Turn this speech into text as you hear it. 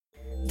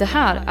Det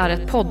här är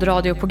ett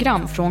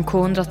poddradioprogram från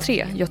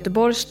K103,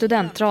 Göteborgs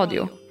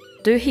studentradio.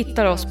 Du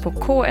hittar oss på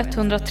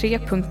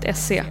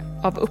k103.se.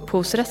 Av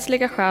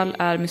upphovsrättsliga skäl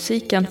är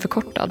musiken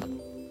förkortad.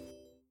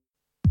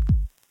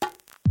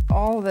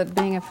 All that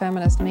being a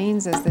feminist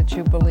means is that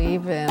you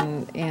believe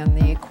in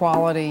the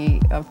equality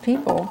of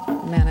people,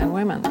 men and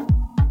women.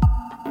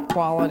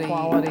 Quality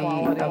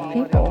of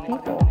people.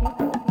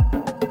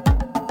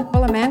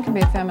 Well, a man can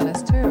be a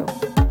feminist too.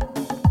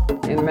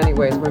 In many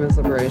ways, women's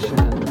liberation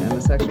and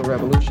the sexual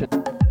revolution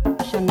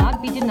shall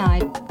not be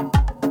denied.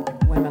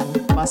 Women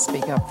must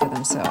speak up for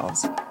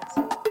themselves.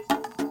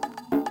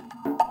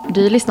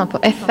 Du lyssnar på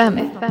FM.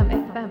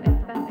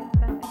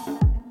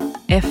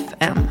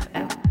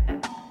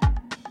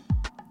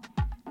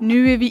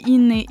 Nu är vi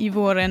inne i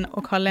våren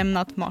och har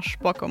lämnat mars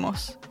bakom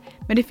oss.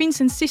 Men det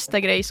finns en sista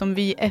grej som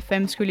vi i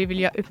FM skulle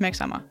vilja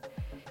uppmärksamma.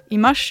 I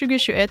mars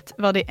 2021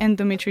 var det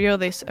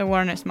Endometriosis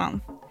Awareness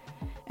Month.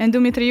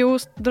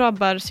 Endometrios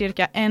drabbar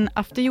cirka 1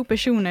 av 10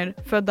 personer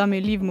födda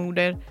med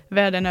livmoder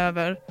världen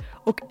över,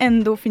 och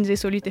ändå finns det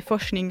så lite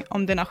forskning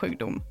om denna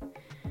sjukdom.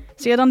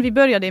 Sedan vi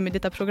började med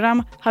detta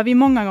program har vi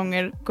många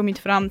gånger kommit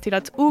fram till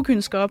att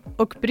okunskap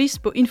och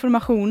brist på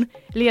information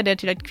leder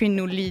till att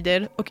kvinnor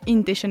lider och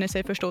inte känner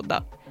sig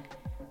förstådda.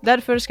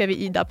 Därför ska vi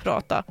idag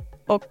prata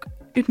och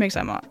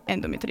uppmärksamma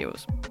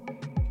endometrios.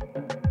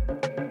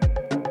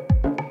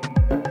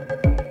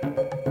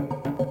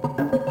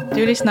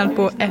 Du lyssnar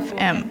på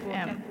FM.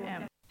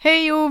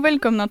 Hej och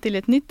välkomna till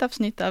ett nytt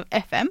avsnitt av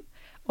FM.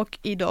 Och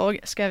idag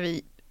ska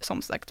vi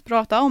som sagt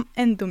prata om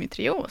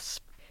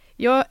endometrios.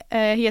 Jag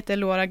heter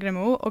Laura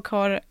Gremo och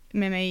har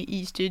med mig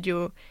i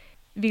studio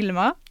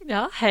Vilma.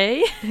 Ja,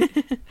 hej.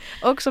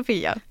 Och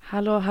Sofia.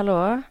 Hallå.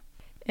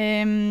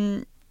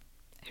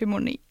 Hur mår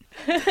ni?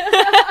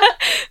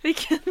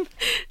 Vilken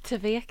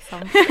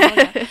tveksam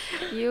fråga.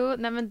 Jo,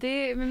 nej men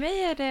med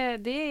mig är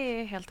det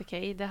är helt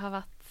okej. Det har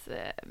varit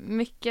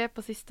mycket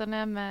på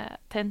sistone med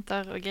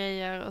tentor och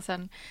grejer, och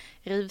sen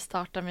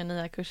rivstartar min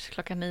nya kurs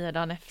 9:00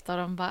 dagen efter.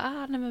 De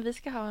bara, nej men vi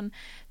ska ha en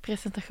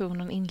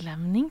presentation och en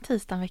inlämning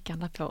tisdagen veckan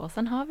därpå, och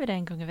sen har vi det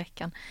en gång i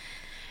veckan.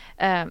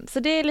 Så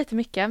det är lite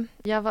mycket.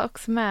 Jag var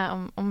också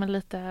med om en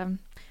lite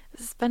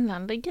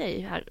spännande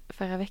grej här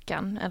förra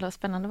veckan. Eller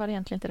spännande var det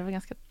egentligen inte, det var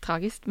ganska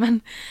tragiskt.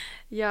 Men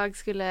jag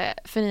skulle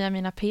förnya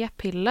mina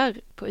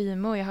p-piller på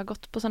IMO. Jag har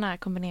gått på sådana här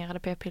kombinerade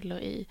p-piller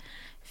i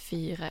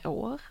 4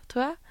 år,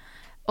 tror jag.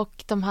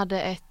 Och de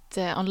hade ett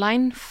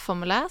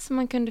online-formulär som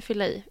man kunde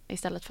fylla i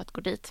istället för att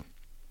gå dit.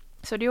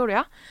 Så det gjorde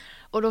jag.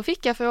 Och då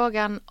fick jag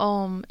frågan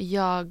om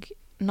jag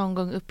någon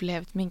gång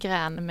upplevt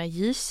migrän med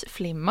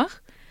ljusflimmer.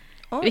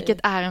 Oj. Vilket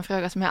är en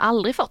fråga som jag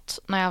aldrig fått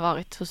när jag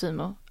varit hos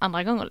IMO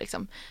andra gånger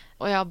liksom.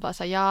 Och jag bara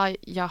så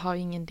jag har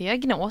ingen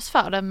diagnos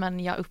för det, men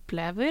jag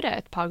upplever ju det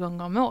ett par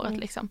gånger om året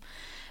liksom.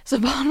 Så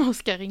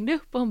barnmorskan ringde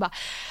upp och hon bara,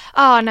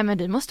 nej men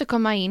du måste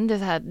komma in, det är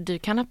så här, du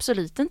kan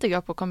absolut inte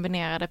gå på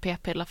kombinerade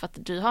p-piller för att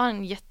du har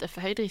en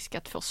jätteförhöjd risk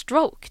att få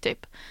stroke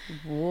typ.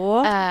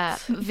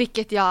 What?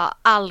 Vilket jag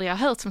aldrig har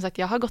hört. Som sagt,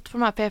 jag har gått på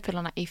de här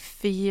p-pillerna i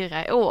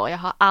 4 år. Jag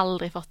har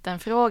aldrig fått den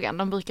frågan.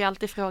 De brukar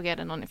alltid fråga, är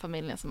det någon i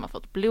familjen som har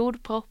fått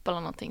blodpropp eller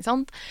någonting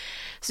sånt.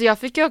 Så jag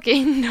fick åka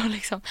in och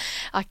liksom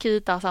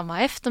akuta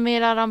samma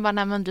eftermiddag. De bara,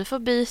 nej men du får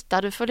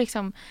byta, du får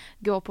liksom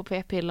gå på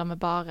p-piller med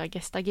bara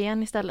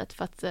gestagen istället,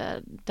 för att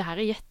det här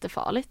är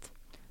jättefarligt.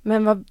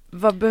 Men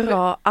vad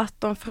bra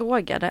att de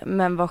frågade,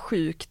 men vad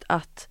sjukt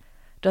att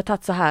det har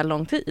tagit så här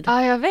lång tid.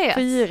 Ja, jag vet.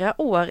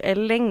 4 år är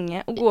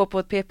länge att gå på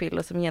ett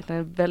p-piller som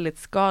egentligen är väldigt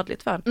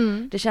skadligt för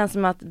en. Det känns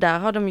som att där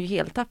har de ju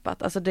helt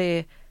tappat. Alltså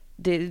det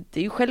är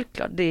ju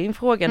självklart, det är en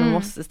fråga de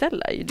måste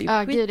ställa. Det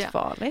är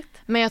skitfarligt.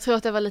 Men jag tror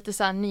att det var lite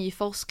så här ny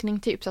forskning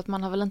typ, så att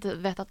man har väl inte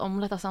vetat om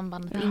detta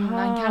sambandet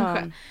innan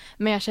kanske.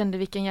 Men jag kände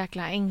vilken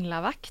jäkla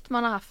änglavakt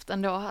man har haft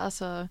ändå,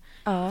 alltså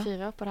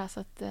 4 år på det här, så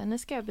att nu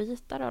ska jag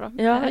byta då.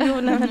 Ja,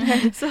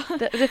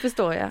 det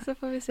förstår jag. Så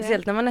får vi se.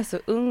 Speciellt när man är så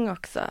ung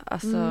också,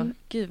 alltså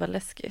gud vad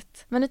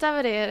läskigt. Men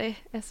utöver det är det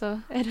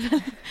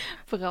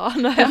väl bra.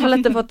 Jag har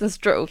inte fått en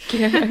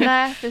stroke.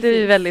 Nej, precis. Det är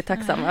vi väldigt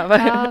tacksamma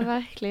över. Ja,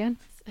 verkligen.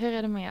 Hur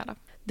är det med er då?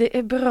 Det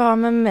är bra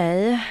med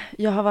mig.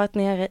 Jag har varit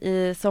nere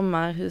i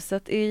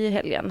sommarhuset i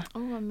helgen.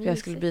 Jag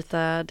skulle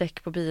byta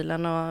däck på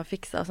bilen och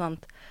fixa och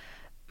sånt.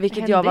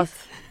 Vilket jag var...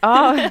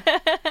 Ja.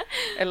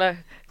 Eller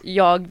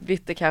jag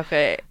bytte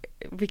kanske...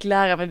 Fick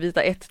lära mig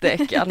byta ett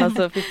däck. Annars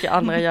så fick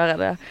andra göra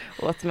det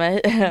åt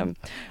mig.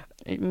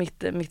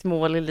 Mitt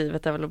mål i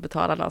livet är väl att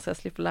betala någon så jag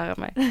slipper lära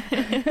mig.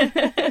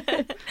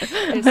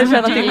 Jag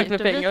tjänar tillräckligt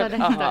med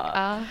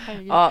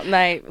pengar.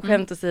 Nej,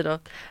 skämt åsido.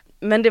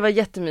 Men det var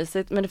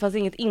jättemysigt, men det fanns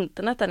inget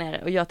internet där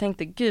nere. Och jag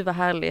tänkte, gud vad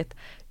härligt.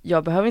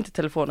 Jag behöver inte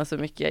telefonen så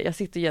mycket. Jag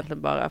sitter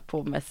egentligen bara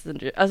på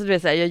Messenger. Alltså du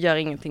vet såhär, jag gör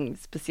ingenting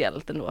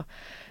speciellt ändå.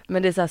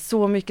 Men det är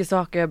så mycket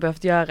saker jag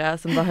behövt göra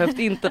som behövt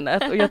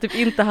internet. Och jag har typ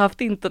inte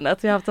haft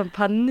internet. Så jag har haft en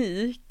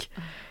panik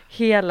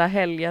hela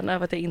helgen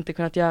över att jag inte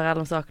kunnat göra alla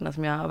de sakerna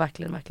som jag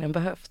verkligen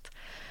behövt.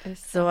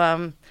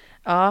 Så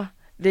ja,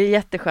 det är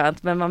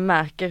jätteskönt, men man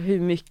märker hur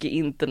mycket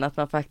internet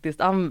man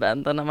faktiskt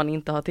använder när man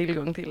inte har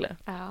tillgång till det.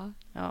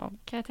 Ja.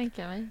 Kan jag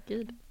tänka mig.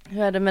 Gud.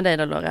 Hur är det med dig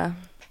då, Laura?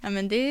 Ja,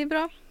 men det är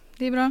bra.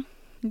 Det är bra.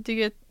 Jag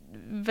tycker att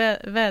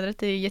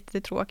vädret är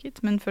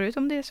jättetråkigt, men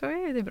förutom det så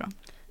är det bra.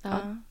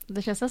 Ja.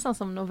 Det känns nästan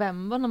som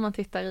november när man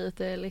tittar ut.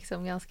 Det är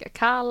liksom ganska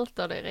kallt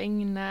och det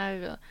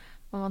regnar. Och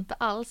man var inte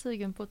alls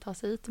sugen på att ta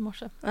sig ut i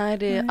morse. Nej,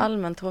 det är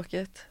allmänt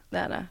tråkigt. Det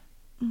är det.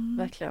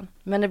 Verkligen.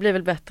 Men det blir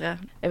väl bättre.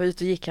 Jag var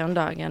ute och gick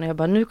häromdagen och jag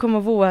bara, nu kommer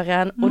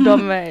våren. Och de,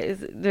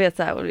 du vet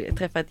så här, och jag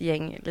träffade ett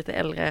gäng lite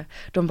äldre.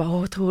 De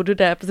bara, tror du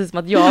det? Precis som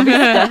att jag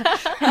visste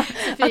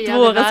att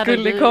våren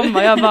skulle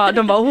komma.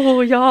 De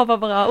bara, jag var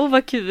bara,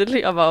 vad kul.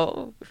 Jag bara,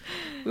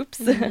 oops.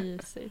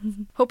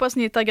 Hoppas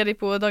ni är taggade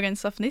på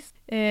dagens avsnitt.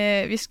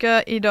 Vi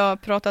ska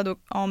idag prata då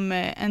om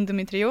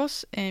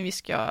endometrios. Vi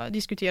ska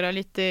diskutera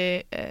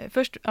lite,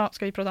 först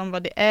ska vi prata om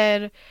vad det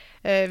är,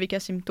 vilka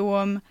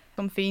symptom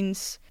som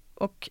finns.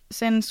 Och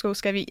sen så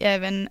ska vi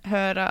även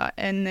höra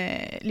en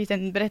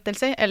liten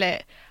berättelse,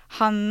 eller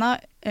Hanna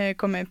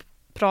kommer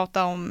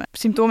prata om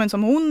symptomen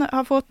som hon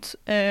har fått.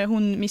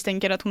 Hon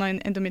misstänker att hon har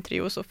en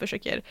endometrios och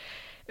försöker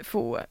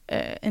få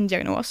en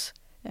diagnos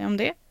om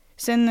det.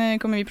 Sen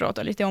kommer vi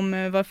prata lite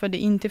om varför det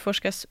inte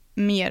forskas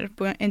mer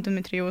på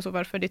endometrios och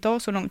varför det tar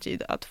så lång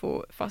tid att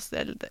få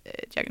fastställd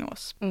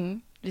diagnos.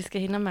 Vi ska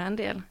hinna med en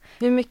del.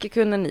 Hur mycket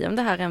kunde ni om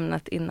det här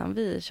ämnet innan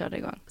vi körde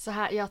igång? Så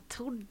här, jag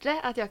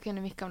trodde att jag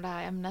kunde mycket om det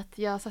här ämnet.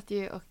 Jag satt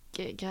ju och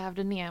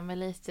grävde ner mig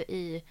lite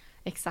i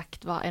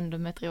exakt vad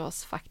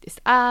endometrios faktiskt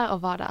är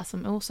och vad det är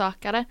som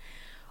orsakar det.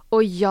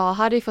 Och jag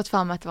hade ju fått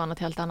för mig att det var något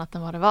helt annat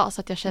än vad det var.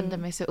 Så att jag kände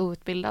mig så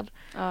outbildad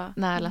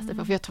när jag läste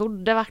på. För jag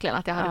trodde verkligen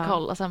att jag hade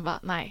koll och sen bara,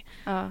 nej.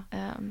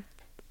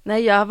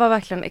 Nej, jag var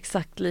verkligen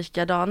exakt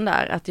likadan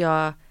där. Att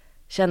jag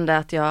kände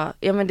att det är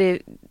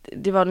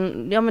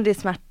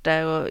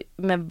smärtor och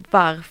med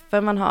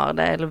varför man har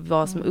det eller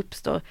vad som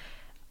uppstår.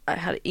 Jag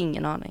hade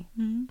ingen aning.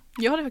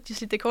 Jag hade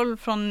faktiskt lite koll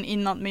från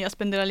innan, men jag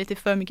spenderade lite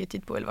för mycket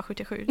tid på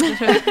 1177.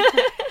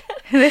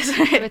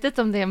 Jag vet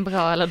inte om det är en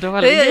bra eller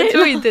dålig grej. Jag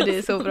tror inte det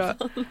är så bra.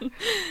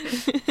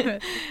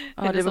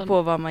 Ja, det beror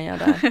på vad man gör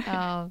där.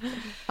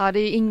 Ja, det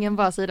är ingen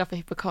bra sida för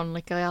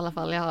hypokondriker i alla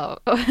fall. Jag har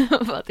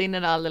varit inne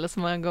där alldeles så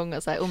många gånger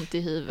och så här, ont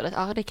i huvudet.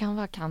 Ja, det kan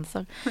vara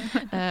cancer.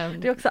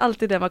 Det är också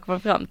alltid det man kommer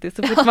fram till.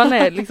 Så fort man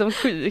är liksom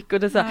sjuk och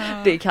det är så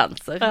här, det är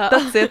cancer.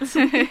 That's it.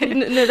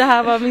 Nu det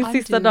här var min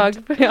sista dag.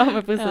 Ja,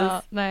 men precis.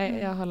 Ja, nej,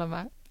 jag håller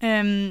med.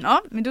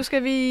 Men då ska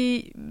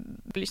vi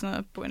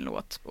lyssna på en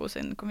låt och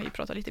sen kommer vi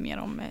prata lite mer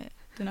om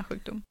denna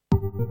sjukdom.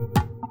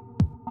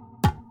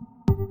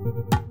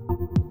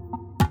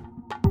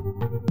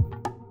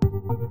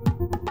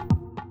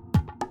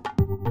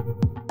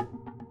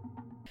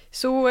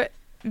 Så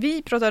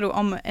vi pratar då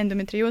om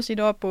endometrios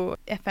idag på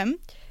FM.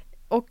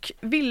 Och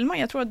Vilma,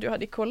 jag tror att du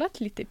hade kollat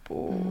lite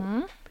på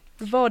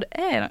vad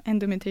är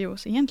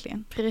endometrios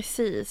egentligen?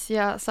 Precis,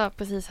 jag sa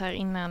precis här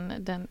innan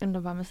den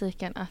underbara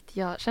musiken att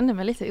jag kände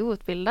mig lite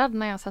outbildad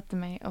när jag satte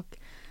mig och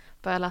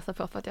började läsa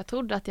på för att jag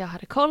trodde att jag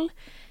hade koll.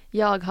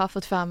 Jag har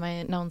fått för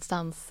mig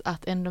någonstans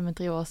att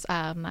endometrios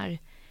är när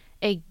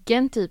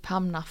äggen typ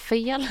hamnar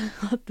fel.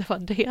 Att det var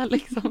det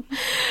liksom.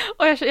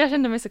 Och jag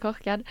kände mig så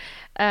korkad.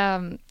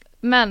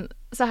 Men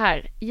så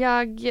här,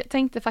 jag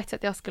tänkte faktiskt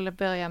att jag skulle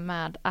börja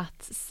med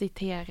att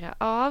citera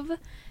av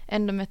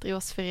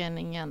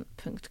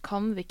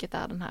endometriosföreningen.com, vilket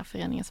är den här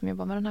föreningen som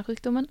jobbar med den här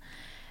sjukdomen.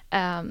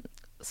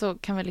 Så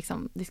kan vi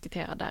liksom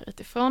diskutera där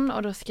utifrån,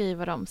 och då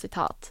skriver de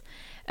citat: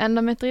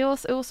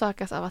 endometrios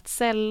orsakas av att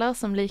celler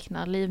som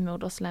liknar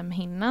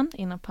livmoderslemhinnan,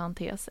 inom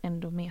parentes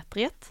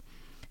endometriet,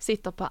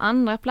 sitter på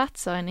andra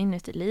platser än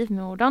inuti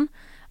livmodern.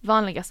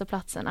 Vanligaste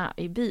platsen är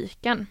i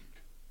buken.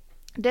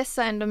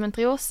 Dessa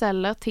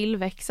endometriosceller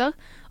tillväxer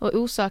och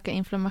orsakar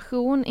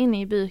inflammation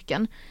inne i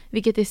buken,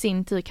 vilket i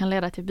sin tur kan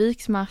leda till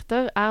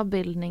buksmärtor,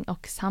 ärrbildning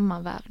och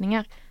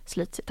sammanvävningar.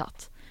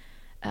 Slutcitat.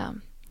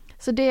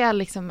 Så det är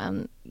liksom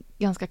en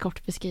ganska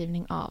kort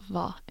beskrivning av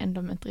vad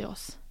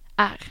endometrios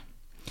är.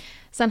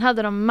 Sen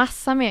hade de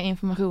massa mer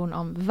information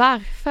om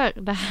varför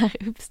det här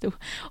uppstod,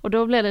 och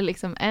då blev det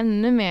liksom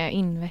ännu mer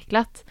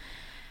invecklat.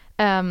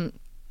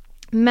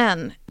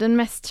 Men den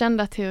mest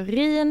kända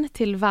teorin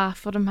till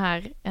varför de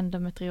här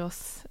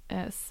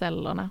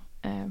endometrioscellerna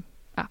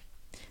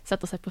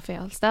sätter sig på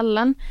fel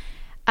ställen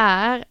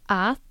är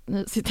att,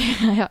 nu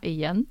citerar jag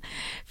igen,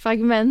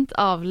 fragment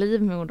av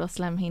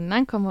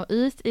livmoderslemhinnan kommer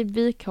ut i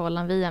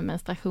bukhålan via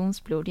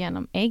menstruationsblod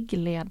genom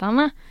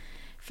äggledarna.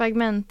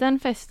 Fragmenten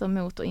fäster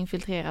mot och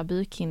infiltrerar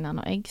bukhinnan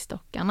och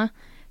äggstockarna.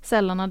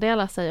 Cellerna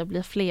delar sig och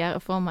blir fler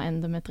och formar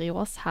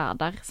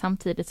endometrioshärdar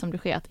samtidigt som det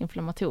sker ett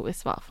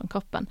inflammatoriskt svar från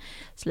kroppen.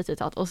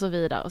 Slutcitat, och så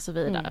vidare och så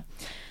vidare.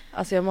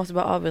 Alltså jag måste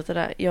bara avbryta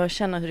där. Jag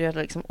känner hur det gör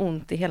liksom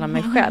ont i hela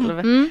mig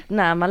själv.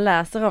 När man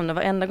läser om det.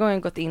 Varenda gång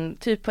jag gått in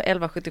typ på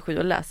 1177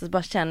 och läser, så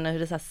bara känner hur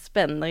det så här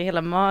spänner i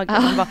hela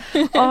magen. Man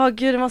bara,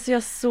 gud, det måste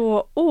göra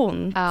så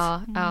ont.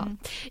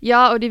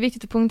 Ja, och det är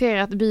viktigt att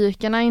poängtera att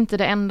buken är inte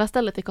det enda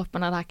stället i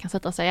kroppen där det här kan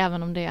sätta sig,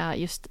 även om det är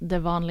just det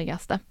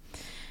vanligaste.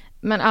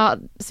 Men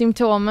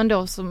symptomen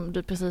då som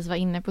du precis var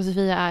inne på,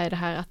 Sofia, är det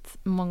här att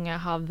många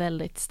har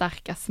väldigt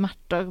starka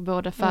smärtor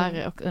både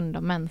före och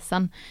under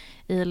mensen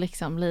i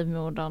liksom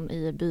livmodern,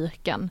 i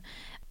buken.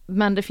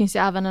 Men det finns ju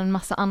även en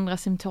massa andra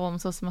symptom,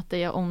 så som att det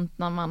gör ont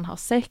när man har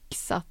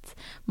sex, att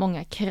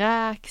många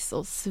kräks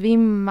och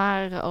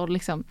svimmar och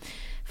liksom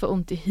får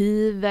ont i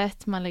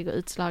huvudet, man ligger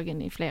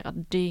utslagen i flera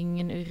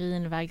dygn,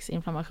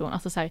 urinvägsinflammation.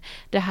 Alltså så här,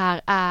 det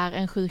här är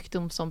en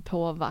sjukdom som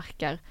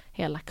påverkar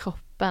hela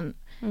kroppen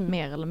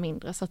mer eller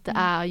mindre. Så att det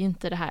är ju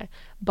inte det här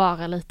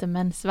bara lite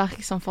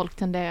mensvärk som folk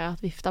tenderar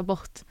att vifta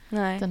bort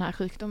den här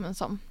sjukdomen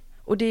som.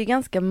 Och det är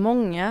ganska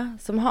många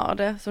som har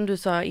det, som du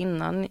sa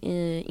innan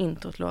i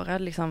introt, Laura,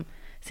 liksom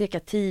cirka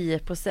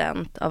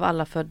 10% av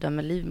alla födda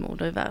med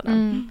livmoder i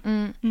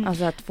världen.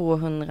 Alltså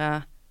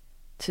 200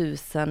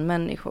 000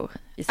 människor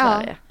i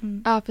Sverige.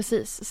 Ja,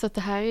 precis. Så att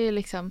det här är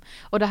liksom,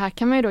 och det här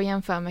kan man ju då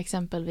jämföra med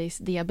exempelvis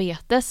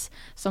diabetes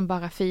som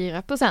bara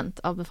 4%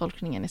 av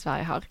befolkningen i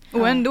Sverige har.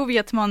 Och ändå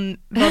vet man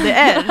vad det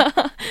är.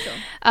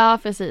 Ja,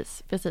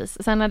 precis.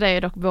 Sen är det ju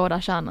dock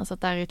båda könen, så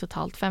att det är ju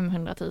totalt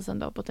 500 000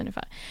 då på ett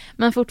ungefär.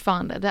 Men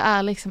fortfarande, det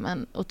är liksom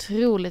en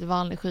otroligt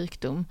vanlig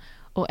sjukdom.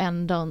 Och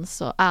ändå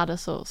så är det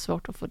så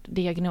svårt att få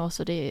diagnos,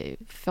 och det är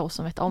få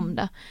som vet om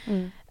det.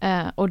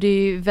 Och det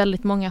är ju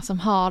väldigt många som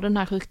har den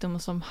här sjukdomen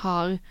som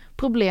har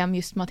problem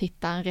just med att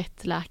hitta en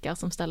rätt läkare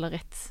som ställer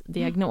rätt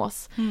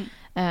diagnos.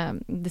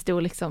 Det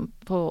stod liksom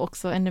på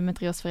också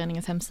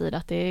Endometriosföreningens hemsida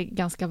att det är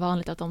ganska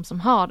vanligt att de som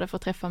har det får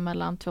träffa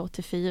mellan 2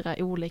 till 4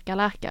 olika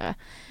läkare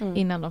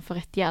innan de får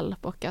rätt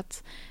hjälp, och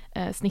att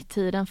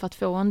snitttiden för att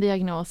få en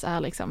diagnos är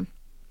liksom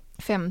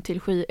 5 till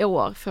 7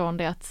 år från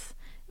det att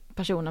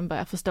personen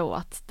börjar förstå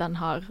att den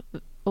har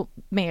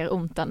mer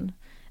ont än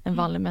en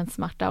vanlig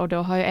menssmärta, och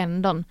då har ju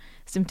ändå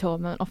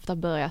symptomen ofta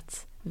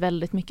börjat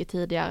väldigt mycket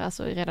tidigare,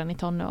 alltså redan i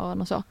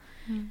tonåren och så.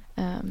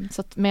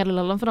 Så att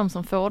medelåldern för de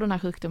som får den här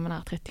sjukdomen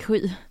är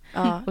 37.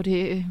 Och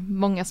det är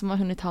många som har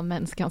hunnit ha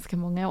mens ganska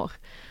många år.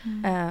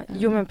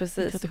 Jo, men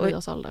precis. 37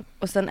 års ålder.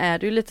 Och sen är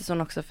det ju lite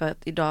så också, för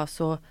att idag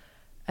så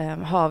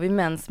har vi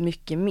mens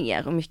mycket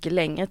mer och mycket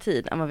längre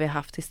tid än vad vi har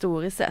haft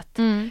historiskt sett.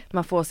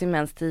 Man får sin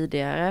mens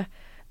tidigare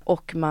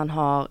och man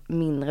har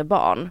mindre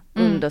barn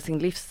under sin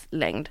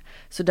livslängd.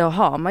 Så då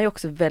har man ju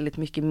också väldigt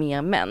mycket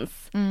mer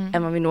mens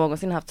än vad vi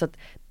någonsin haft. Så att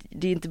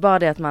det är inte bara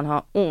det att man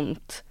har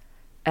ont,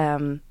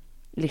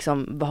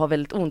 liksom har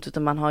väldigt ont,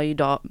 utan man har ju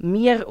idag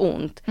mer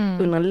ont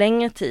under en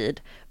längre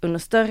tid, under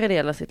större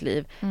del av sitt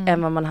liv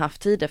än vad man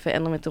haft tidigare. För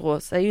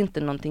endometrios är ju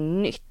inte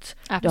någonting nytt.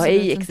 Absolut,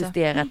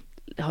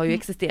 det har ju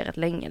existerat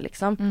länge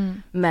liksom.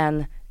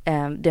 Men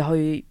det har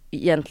ju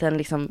egentligen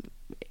liksom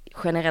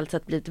generellt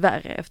sett blivit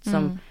värre,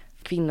 eftersom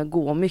kvinnor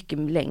går mycket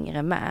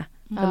längre med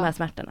de här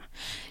smärtorna.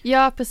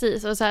 Ja,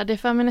 precis. Och så här, det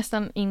för mig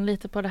nästan in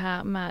lite på det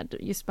här med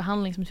just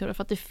behandlingsmetoder,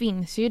 för att det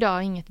finns ju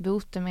idag inget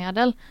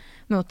botemedel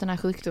mot den här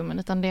sjukdomen,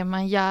 utan det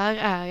man gör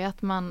är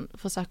att man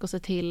försöker se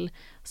till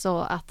så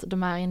att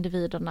de här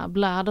individerna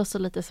blöder så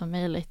lite som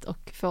möjligt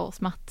och får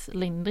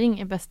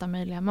smärtlindring i bästa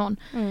möjliga mån.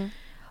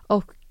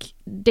 Och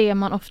det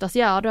man oftast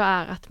gör då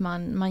är att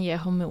man ger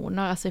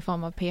hormoner, alltså i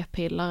form av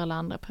p-piller eller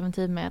andra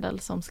preventivmedel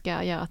som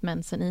ska göra att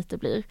mensen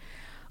uteblir.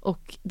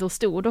 Och då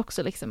stod det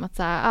också liksom att,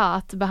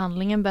 att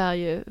behandlingen bör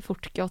ju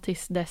fortgå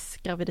tills dess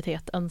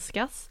graviditet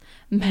önskas,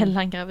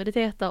 mellan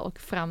graviditeter och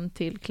fram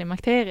till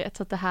klimakteriet.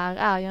 Så att det här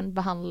är ju en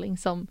behandling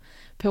som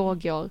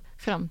pågår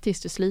fram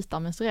tills du slutar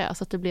menstruera.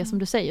 Så att det blir, som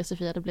du säger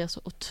Sofia, det blir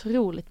så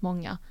otroligt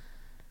många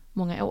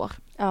år.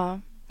 Ja.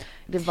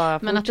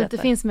 Men att det inte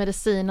finns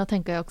mediciner,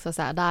 tänker jag också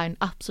så här, det är en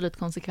absolut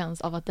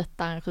konsekvens av att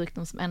detta är en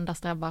sjukdom som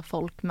endast drabbar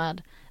folk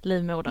med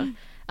livmoder.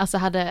 Alltså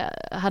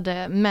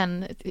hade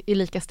män i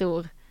lika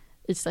stor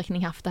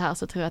utsträckning haft det här,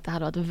 så tror jag att det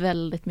hade varit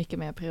väldigt mycket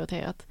mer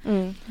prioriterat.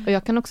 Och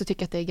jag kan också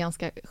tycka att det är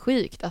ganska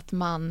sjukt att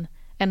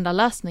enda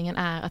lösningen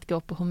är att gå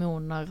på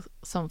hormoner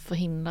som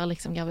förhindrar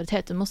liksom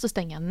graviditet. Du måste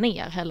stänga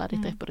ner hela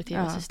ditt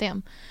reproduktiva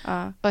system.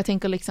 Och jag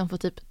tänker liksom för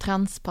typ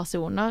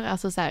transpersoner,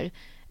 alltså så här,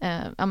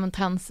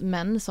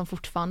 transmän som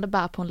fortfarande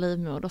bär på en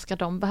livmoder, ska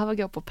de behöva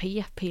gå på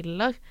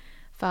p-piller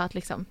för att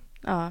liksom...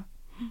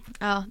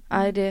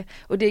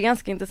 Och det är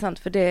ganska intressant,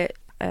 för det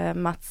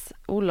Mats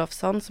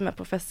Olofsson som är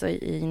professor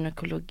i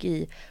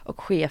gynekologi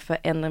och chef för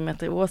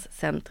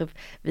endometrioscentrum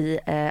vid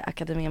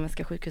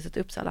Akademiska sjukhuset i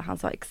Uppsala. Han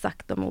sa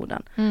exakt de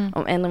orden.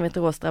 Om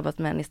endometrios drabbat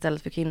män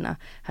istället för kvinnor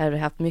hade vi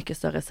haft mycket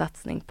större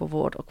satsning på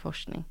vård och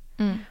forskning.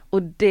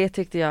 Och det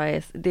tyckte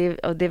jag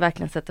det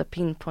verkligen sätter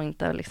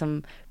pinpointar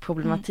liksom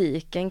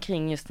problematiken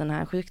kring just den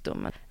här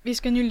sjukdomen. Vi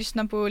ska nu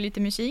lyssna på lite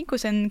musik och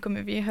sen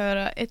kommer vi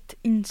höra ett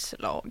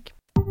inslag.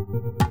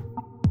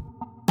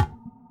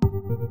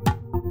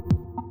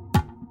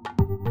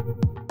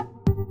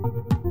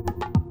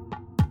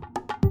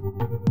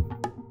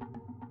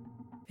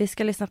 Vi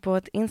ska lyssna på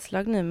ett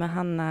inslag nu med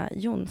Hanna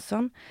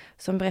Jonsson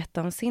som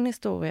berättar om sin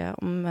historia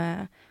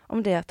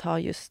om det att ha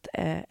just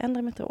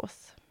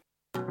endometrios.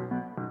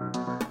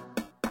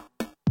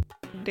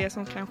 Det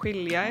som kan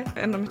skilja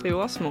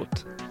endometrios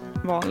mot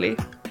vanlig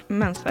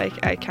mensvärk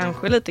är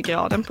kanske lite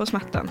graden på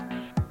smärtan.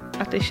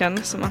 Att det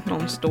känns som att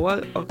någon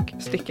står och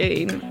sticker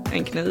in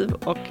en kniv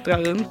och drar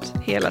runt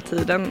hela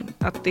tiden.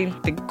 Att det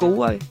inte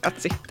går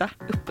att sitta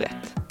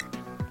upprätt.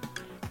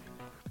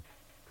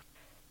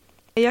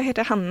 Jag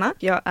heter Hanna,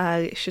 jag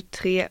är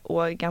 23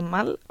 år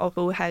gammal och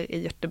bor här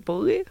i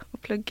Göteborg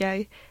och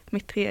pluggar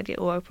mitt 3:e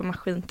år på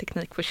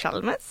maskinteknik på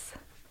Chalmers.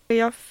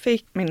 Jag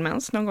fick min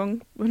mens någon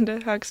gång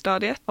under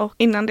högstadiet och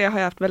innan det har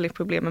jag haft väldigt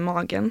problem med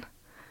magen.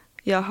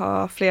 Jag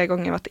har flera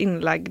gånger varit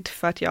inlagd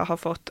för att jag har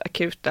fått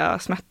akuta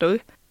smärtor.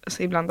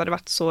 Så ibland har det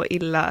varit så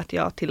illa att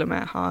jag till och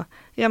med har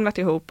ramlat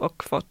ihop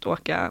och fått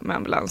åka med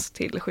ambulans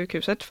till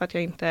sjukhuset för att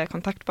jag inte är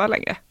kontaktbar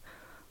längre.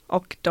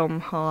 Och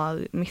de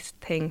har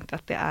misstänkt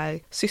att det är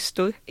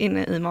cystor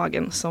inne i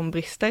magen som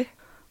brister.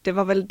 Det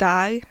var väl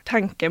där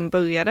tanken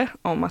började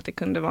om att det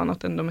kunde vara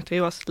något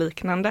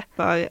endometriosliknande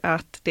för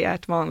att det är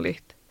ett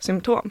vanligt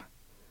symptom.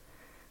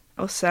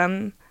 Och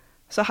sen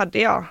så hade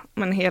jag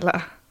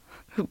hela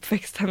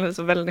uppväxten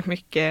så väldigt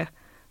mycket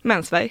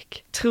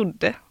mensvärk.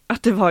 Trodde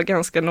att det var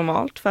ganska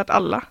normalt för att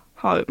alla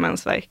har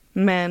mensvärk.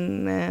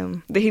 Men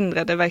det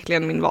hindrade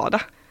verkligen min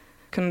vardag.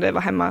 Kunde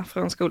vara hemma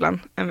från skolan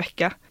en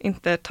vecka,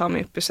 inte ta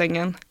mig upp ur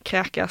sängen,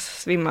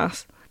 kräkas,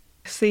 svimmas.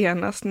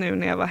 Senast nu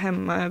när jag var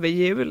hemma över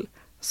jul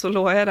så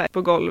låg jag där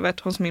på golvet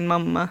hos min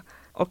mamma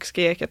och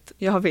skrek att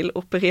jag vill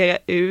operera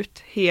ut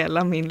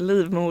hela min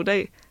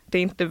livmoder. Det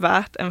är inte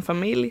värt en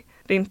familj,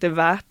 det är inte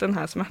värt den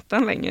här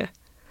smärtan längre.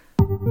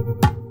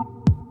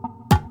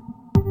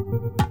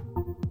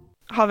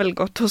 Har väl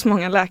gått hos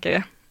många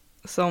läkare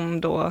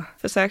som då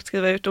försökt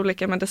skriva ut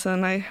olika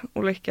mediciner,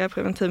 olika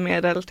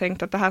preventivmedel,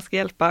 tänkt att det här ska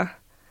hjälpa.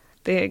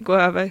 Det går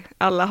över,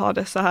 alla har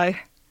det så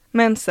här.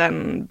 Men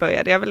sen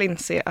började jag väl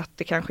inse att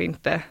det kanske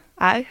inte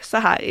är så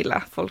här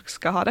illa folk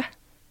ska ha det.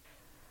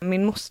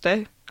 Min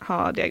moster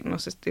har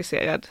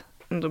diagnostiserad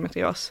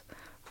endometrios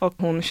och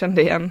hon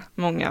kände igen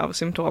många av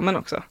symptomen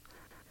också.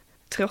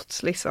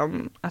 Trots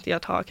att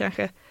jag tar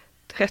kanske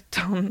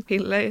 13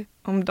 piller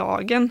om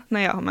dagen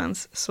när jag har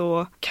mens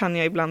så kan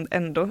jag ibland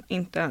ändå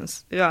inte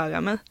ens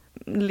röra mig.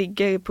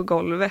 Ligger på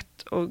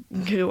golvet och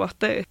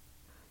gråter.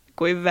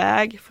 Går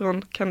iväg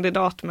från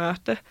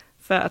kandidatmöte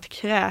för att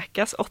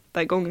kräkas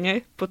 8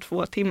 gånger på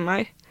 2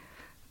 timmar.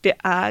 Det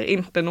är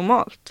inte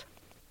normalt.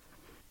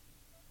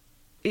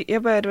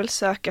 Jag började väl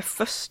söka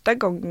första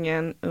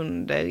gången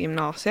under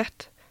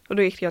gymnasiet och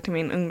då gick jag till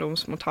min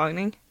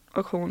ungdomsmottagning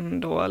och hon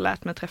då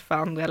lät mig träffa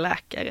andra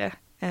läkare.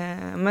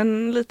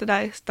 Men lite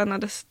där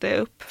stannades det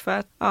upp för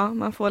att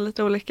man får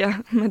lite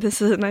olika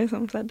mediciner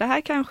som säger det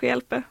här kanske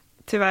hjälper.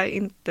 Tyvärr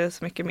inte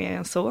så mycket mer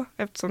än så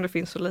eftersom det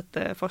finns så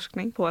lite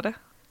forskning på det.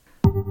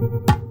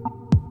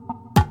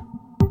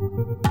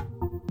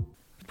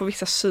 På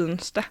vissa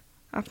syns det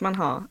att man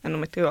har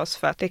endometrios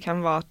för att det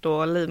kan vara att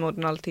då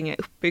livmodern och allting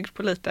är uppbyggd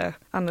på lite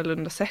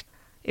annorlunda sätt.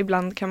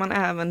 Ibland kan man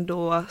även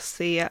då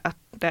se att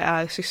det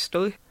är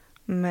cystor,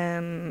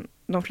 men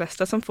de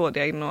flesta som får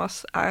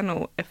diagnos är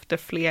nog efter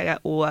flera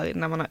år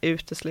när man har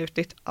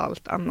uteslutit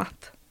allt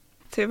annat.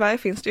 Tyvärr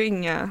finns det ju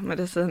inga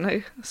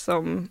mediciner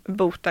som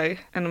botar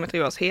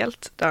endometrios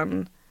helt,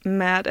 utan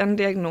med en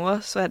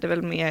diagnos så är det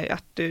väl mer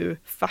att du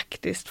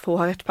faktiskt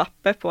får ett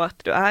papper på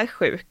att du är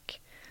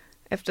sjuk.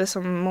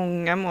 Eftersom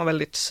många mår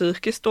väldigt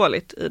psykiskt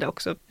dåligt i det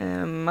också.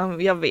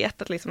 Jag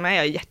vet att är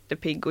jag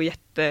jättepigg och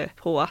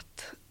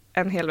jättepåt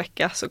en hel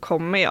vecka så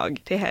kommer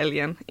jag till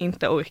helgen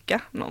inte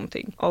orka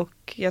någonting.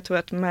 Och jag tror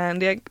att med en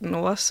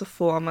diagnos så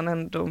får man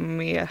ändå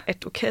mer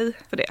ett okej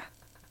för det.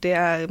 Det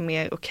är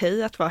mer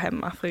okej att vara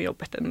hemma från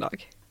jobbet en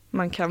dag.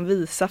 Man kan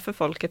visa för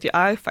folk att jag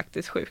är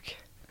faktiskt sjuk.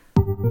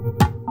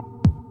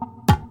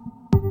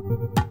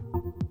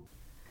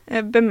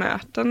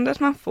 Bemötandet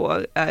man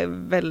får är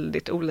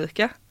väldigt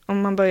olika.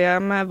 Om man börjar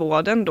med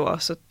vården då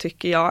så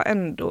tycker jag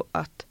ändå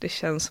att det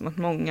känns som att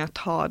många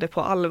tar det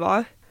på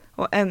allvar.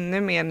 Och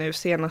ännu mer nu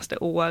senaste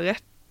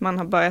året. Man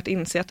har börjat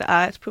inse att det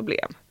är ett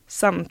problem.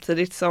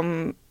 Samtidigt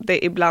som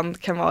det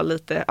ibland kan vara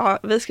lite,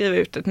 vi skriver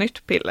ut ett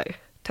nytt piller.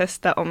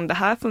 Testa om det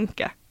här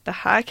funkar. Det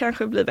här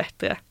kanske blir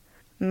bättre.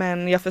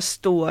 Men jag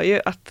förstår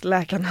ju att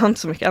läkarna har inte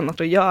så mycket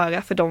annat att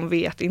göra för de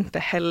vet inte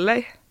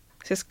heller.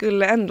 Så jag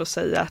skulle ändå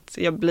säga att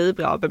jag blir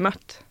bra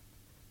bemött.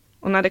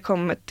 Och när det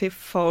kommer till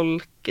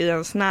folk i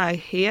ens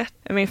närhet.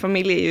 Min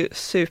familj är ju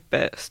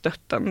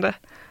superstöttande.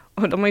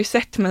 Och de har ju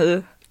sett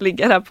mig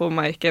ligga där på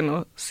marken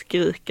och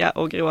skrika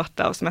och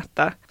gråta och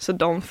smärta. Så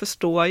de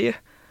förstår ju.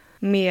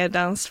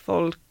 Medans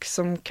folk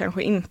som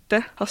kanske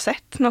inte har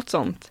sett något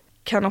sånt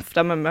kan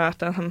ofta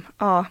bemöta som,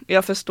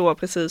 jag förstår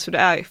precis hur det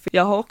är. För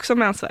jag har också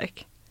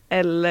mensvärk.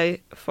 Eller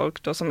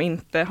folk då som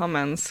inte har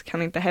mens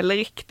kan inte heller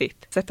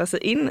riktigt sätta sig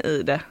in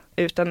i det.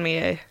 Utan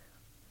mer,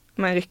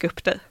 man rycker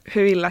upp det.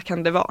 Hur illa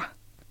kan det vara?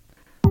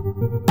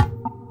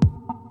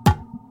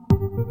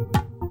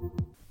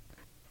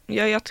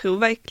 Ja, jag tror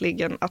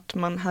verkligen att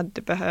man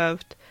hade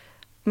behövt,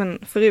 men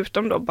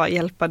förutom då bara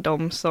hjälpa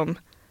dem som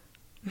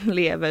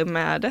lever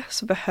med det,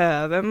 så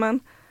behöver man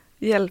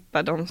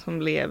hjälpa dem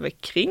som lever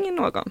kring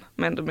någon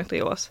med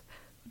endometrios.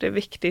 Det är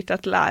viktigt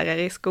att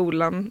lärare i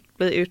skolan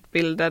blir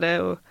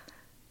utbildade och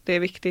det är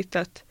viktigt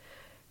att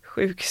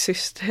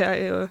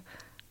sjuksystrar och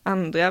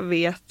andra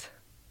vet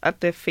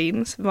att det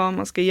finns, vad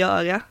man ska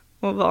göra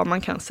och vad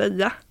man kan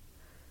säga.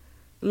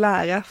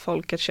 Lära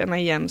folk att känna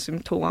igen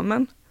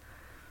symptomen.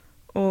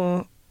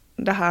 Och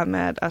det här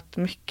med att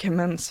mycket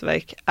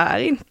mensvärk är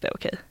inte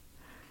okej.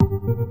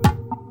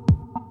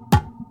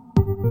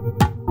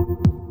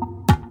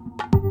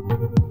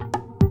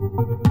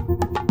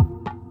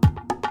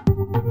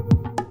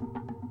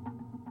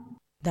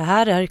 Det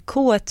här är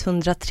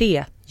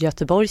K103,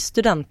 Göteborgs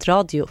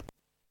studentradio.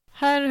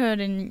 Här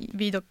hörde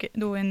vi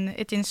då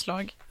ett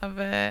inslag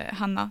av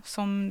Hanna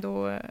som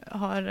då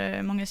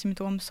har många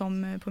symptom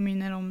som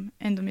påminner om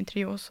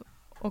endometrios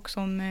och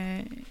som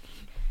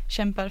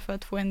kämpar för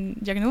att få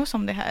en diagnos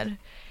om det här.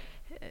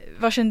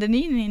 Vad kände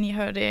ni när ni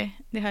hörde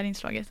det här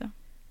inslaget då?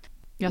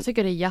 Jag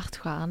tycker det är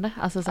hjärtskärande.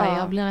 Alltså så här,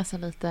 jag blir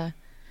nästan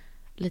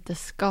lite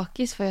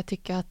skakig för jag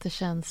tycker att det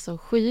känns så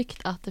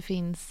sjukt att det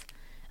finns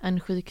en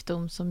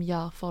sjukdom som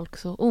gör folk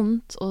så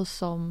ont och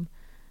som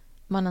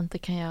man inte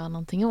kan göra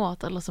någonting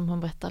åt. Eller som hon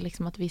berättar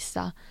liksom att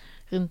vissa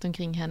runt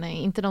omkring henne,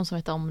 inte de som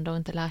vet om det och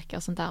inte läkare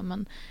och sånt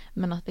där,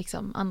 men att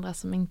liksom andra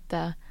som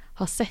inte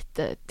har sett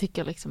det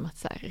tycker liksom att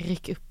så här,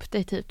 ryck upp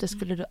det typ. Det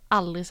skulle du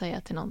aldrig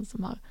säga till någon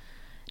som har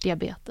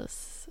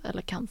diabetes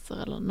eller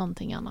cancer eller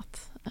någonting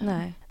annat.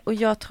 Nej, och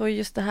jag tror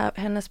just det här,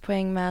 hennes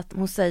poäng med att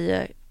hon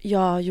säger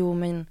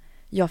men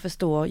jag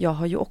förstår, jag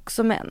har ju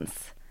också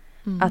mens.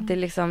 Att det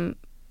liksom,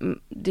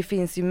 det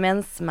finns ju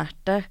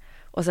menssmärtor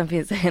och sen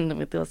finns det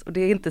endometrios och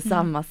det är inte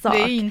samma sak.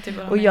 Det är inte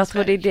bara och jag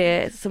tror det är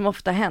det som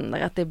ofta händer,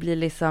 att det blir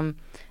liksom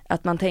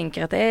att man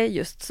tänker att det är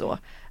just så.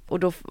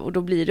 Och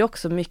då blir det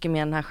också mycket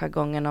mer den här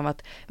jargongen av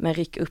att men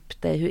ryck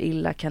upp dig, hur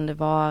illa kan det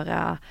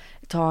vara,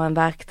 ta en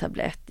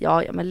värktablett,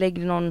 ja men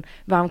lägg någon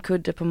varm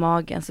kudde på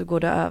magen så går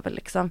det över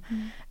liksom.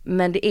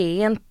 Men det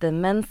är inte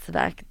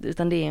mensvärk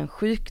utan det är en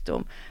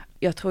sjukdom.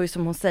 Jag tror ju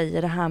som hon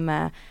säger det här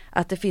med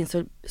att det finns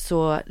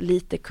så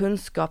lite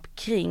kunskap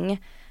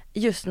kring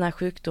just den här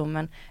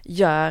sjukdomen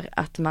gör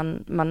att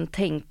man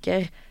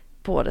tänker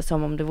på det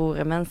som om det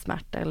vore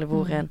menssmärta eller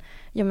vore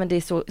men det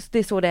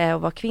är så det är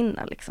att vara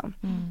kvinna liksom.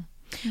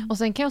 Och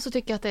sen kan jag också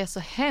tycka att det är så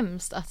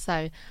hemskt att så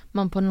här,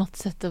 man på något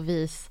sätt och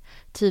vis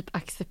typ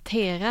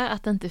accepterar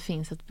att det inte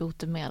finns ett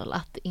botemedel,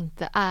 att det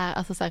inte är,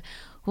 alltså så här,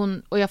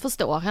 och jag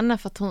förstår henne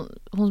för att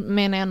hon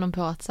menar ändå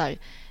på att så här,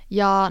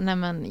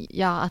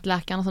 att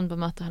läkarna och sånt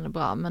bemöter henne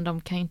bra, men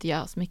de kan ju inte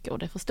göra så mycket och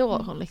det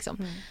förstår hon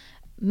liksom.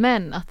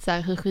 Men att så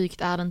här, hur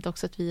sjukt är det inte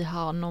också att vi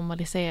har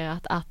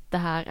normaliserat att det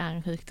här är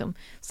en sjukdom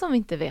som vi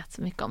inte vet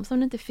så mycket om, som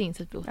det inte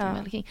finns ett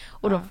botemedel kring.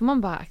 Och då får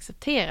man bara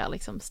acceptera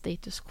liksom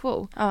status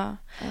quo.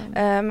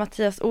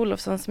 Mattias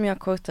Olofsson som jag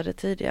quotade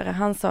tidigare,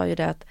 han sa ju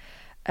det att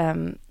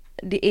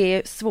det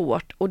är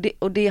svårt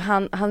och det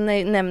han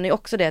nämner ju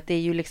också det att det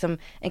är ju liksom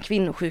en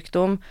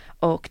kvinnosjukdom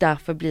och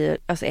därför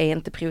är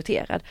inte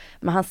prioriterad.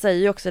 Men han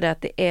säger ju också det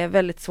att det är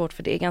väldigt svårt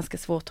för det är ganska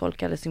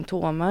svårtolkade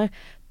symptomer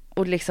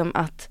och liksom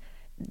att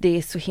det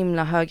är så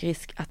himla hög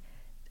risk att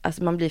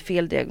alltså man blir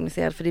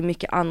feldiagnostiserad för det är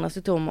mycket andra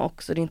symptomer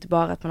också. Det är inte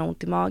bara att man har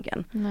ont i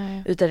magen.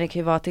 Nej. Utan det kan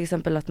ju vara till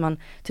exempel att man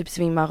typ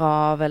svimmar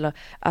av eller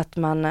att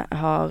man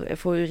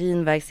får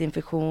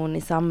urinvägsinfektion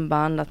i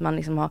samband, att man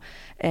liksom har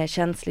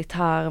känslig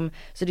tarm.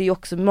 Så det är ju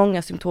också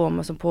många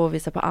symptomer som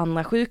påvisar på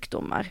andra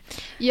sjukdomar.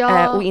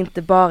 Och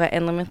inte bara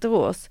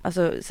endometrios.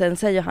 Alltså, sen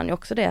säger han ju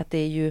också det att det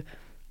är ju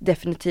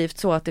definitivt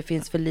så att det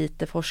finns för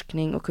lite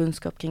forskning och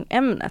kunskap kring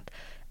ämnet.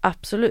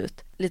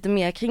 Absolut. Lite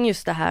mer kring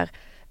just det här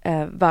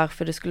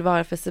varför det skulle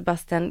vara för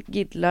Sebastian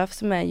Gidlöf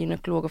som är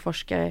gynekolog och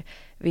forskare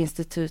vid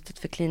Institutet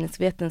för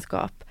klinisk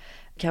vetenskap,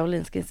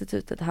 Karolinska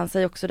institutet. Han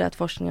säger också det att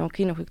forskningen om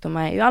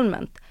kvinnosjukdomar är ju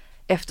allmänt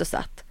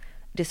eftersatt.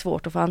 Det är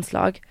svårt att få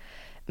anslag.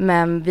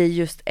 Men vid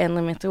just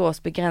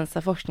endometrios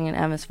begränsar forskningen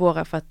även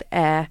svårare för att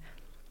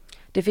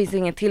det finns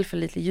ingen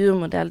tillförlitlig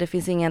djurmodell. Det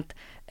finns inget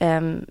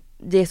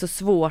det är så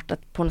svårt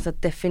att på något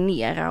sätt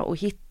definiera och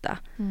hitta.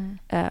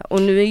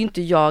 Och nu är ju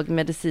inte jag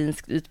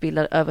medicinskt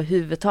utbildad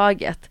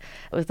överhuvudtaget,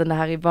 utan det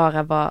här är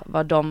bara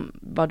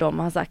vad de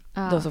har sagt,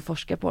 de som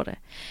forskar på det.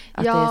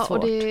 Att det är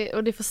svårt.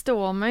 Och det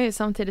förstår man ju,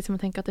 samtidigt som man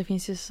tänker att det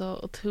finns ju så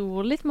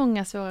otroligt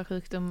många svåra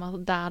sjukdomar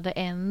där det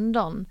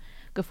ändå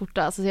går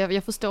fortare. Alltså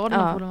jag förstår den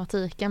här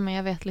problematiken, men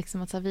jag vet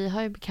liksom att så här, vi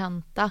har ju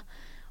bekanta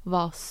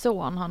var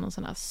son har någon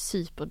sån här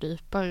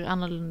superduper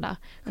annorlunda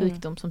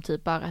sjukdom som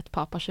typ bara ett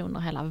par personer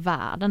i hela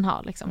världen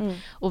har liksom.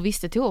 Och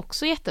visst, det tog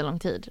också jättelång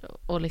tid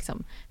att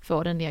liksom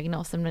få den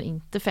diagnosen, men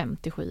inte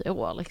 57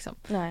 år liksom.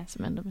 Nej.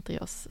 Som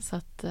endometrios. Så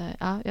att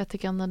jag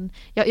tycker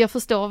jag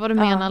förstår vad du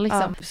menar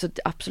liksom. Så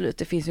absolut,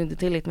 det finns ju inte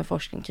tillräckligt med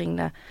forskning kring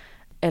det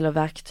eller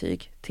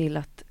verktyg till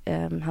att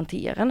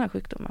hantera den här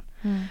sjukdomen.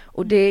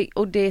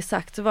 Och det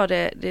sagt så var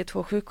det är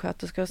 2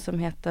 sjuksköterskor som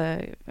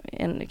heter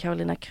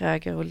Carolina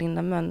Kröger och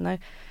Linda Mönner.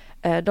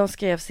 De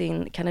skrev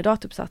sin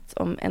kandidatuppsats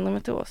om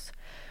endometrios.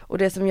 Och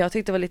det som jag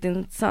tyckte var lite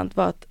intressant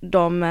var att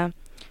de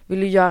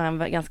ville göra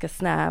en ganska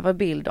snäv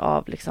bild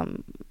av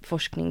liksom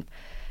forskning.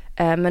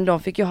 Men de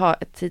fick ju ha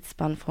ett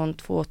tidsspann från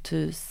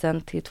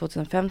 2000 till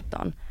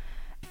 2015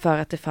 för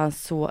att det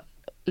fanns så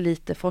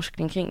lite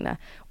forskning kring det,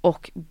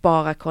 och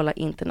bara kolla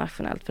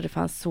internationellt för det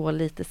fanns så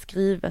lite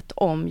skrivet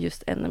om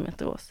just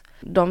endometrios.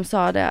 De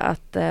sa det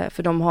att,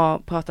 för de har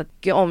pratat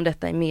om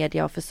detta i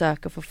media och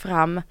försöker få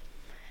fram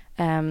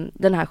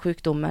den här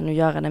sjukdomen och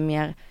göra den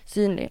mer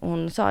synlig.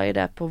 Hon sa ju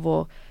det på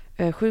vår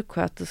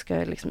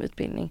sjuksköterska liksom,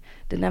 utbildning,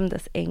 det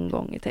nämndes en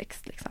gång i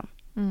text liksom.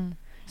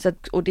 Så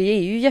att, och det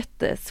är ju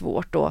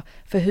jättesvårt då,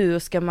 för hur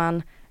ska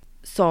man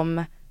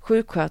som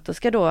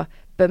sjuksköterska då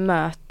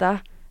bemöta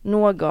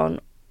någon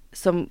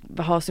som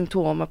har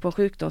symptomer på en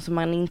sjukdom som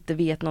man inte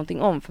vet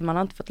någonting om, för man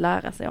har inte fått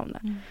lära sig om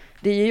det.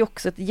 Det är ju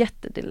också ett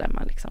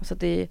jättedilemma liksom. Så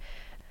det är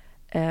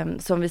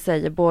som vi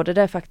säger, både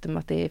det faktum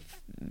att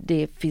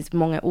det finns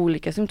många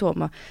olika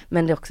symptomer,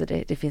 men det är också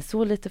det finns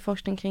så lite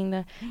forskning kring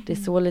det. Det är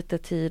så lite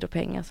tid och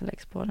pengar som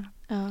läggs på det.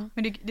 Ja.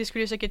 Men det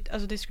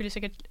skulle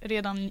säkert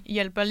redan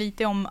hjälpa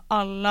lite om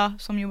alla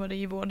som jobbade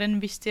i vården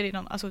visste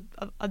redan alltså,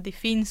 att det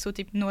finns så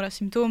typ några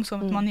symptom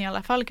som att man i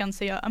alla fall kan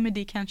säga men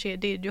det kanske är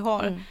det du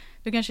har.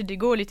 Då kanske det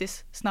går lite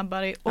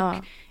snabbare och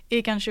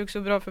är kanske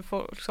också bra för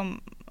folk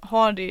som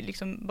har det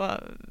liksom bara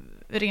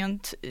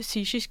rent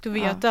psykiskt att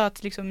veta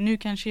att liksom, nu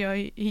kanske jag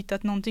har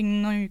hittat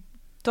någonting, nu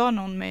tar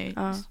någon mig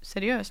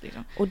seriöst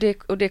liksom.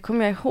 Och det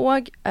kommer jag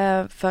ihåg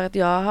för att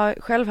jag har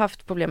själv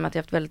haft problem med att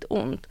jag haft väldigt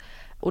ont.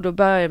 Och då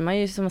börjar man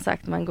ju som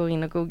sagt, man går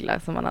in och googlar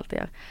som man alltid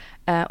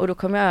gör. Och då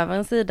kom jag över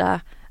en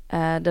sida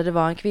där det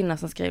var en kvinna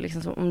som skrev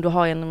liksom, om du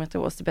har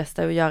endometrios, det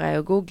bästa att göra är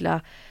att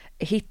googla,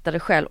 hitta det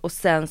själv och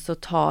sen så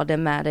ta det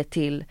med dig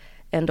till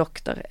en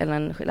doktor eller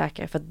en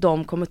läkare, för att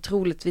de kommer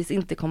troligtvis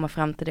inte komma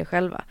fram till det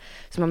själva.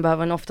 Så man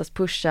behöver oftast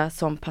pusha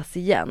som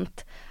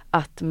patient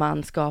att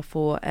man ska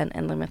få en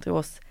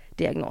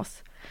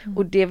endometriosdiagnos.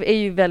 Och det är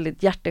ju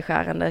väldigt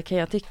hjärteskärande kan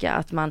jag tycka,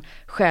 att man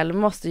själv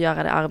måste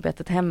göra det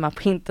arbetet hemma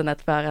på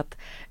internet för att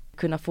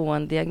kunna få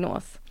en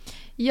diagnos.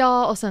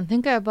 Ja, och sen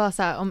tänker jag bara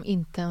så här, om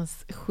inte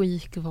ens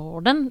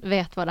sjukvården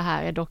vet vad det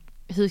här är,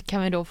 hur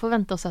kan vi då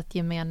förvänta oss att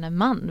gemene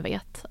man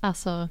vet?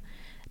 Alltså,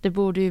 det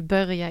borde ju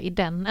börja i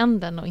den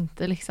änden och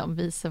inte liksom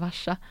vice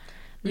versa.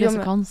 Det är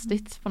så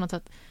konstigt på något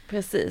sätt.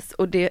 Precis,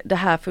 och det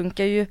här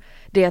funkar ju,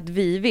 det att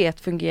vi vet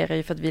fungerar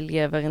ju för att vi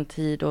lever en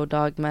tid och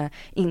dag med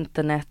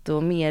internet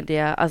och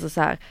media, alltså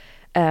så här,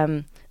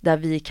 där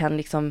vi kan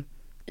liksom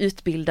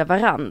utbilda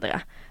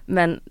varandra.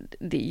 Men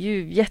det är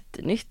ju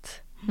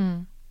jättenytt.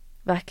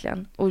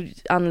 Verkligen. Och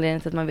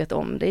anledningen till att man vet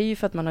om det är ju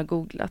för att man har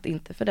googlat,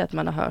 inte för det att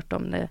man har hört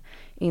om det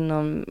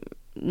inom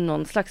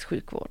någon slags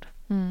sjukvård.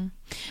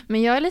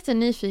 Men jag är lite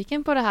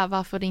nyfiken på det här,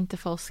 varför det inte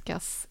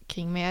forskas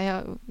kring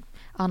mig.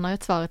 Anna har ju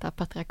svaret här,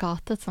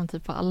 patriarkatet, som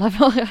typ på alla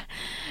våra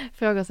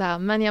frågor så här.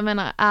 Men jag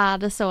menar, är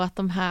det så att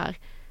de här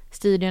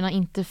studierna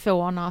inte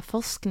får några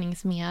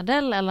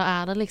forskningsmedel, eller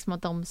är det liksom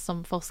att de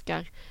som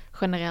forskar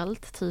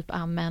generellt typ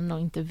är män och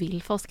inte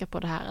vill forska på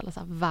det här, eller så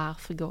här,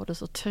 varför går det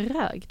så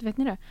trögt? Vet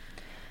ni det?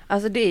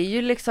 Alltså det är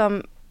ju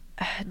liksom,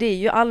 det är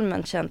ju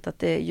allmänt känt att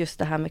det just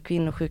det här med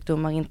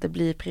kvinnosjukdomar inte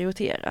blir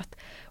prioriterat.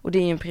 Och det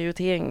är ju en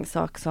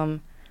prioriteringssak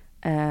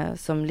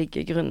som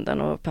ligger i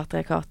grunden, och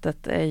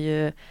patriarkatet är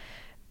ju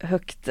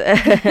högt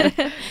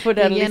på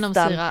den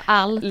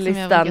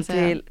listan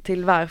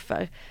till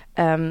varför.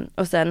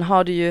 Och sen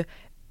har det ju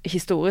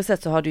historiskt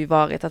sett så har det ju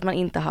varit att man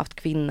inte haft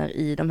kvinnor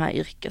i de här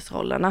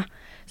yrkesrollerna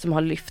som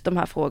har lyft de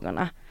här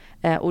frågorna.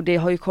 Och det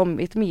har ju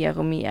kommit mer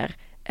och mer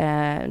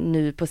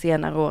nu på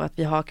senare år att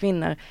vi har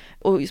kvinnor,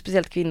 och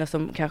speciellt kvinnor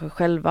som kanske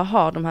själva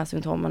har de här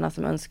symptomerna,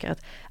 som önskar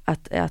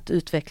att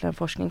utveckla en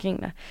forskning kring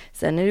det.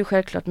 Sen är det ju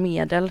självklart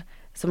medel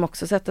som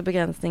också sätter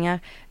begränsningar.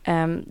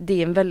 Det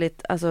är en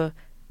väldigt, alltså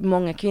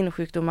många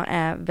kvinnosjukdomar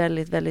är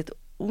väldigt, väldigt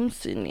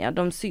osynliga.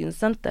 De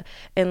syns inte.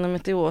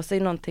 Endometrios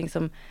är någonting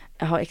som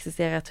har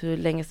existerat hur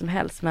länge som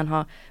helst, men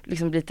har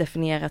liksom blivit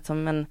definierat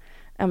som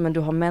men du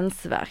har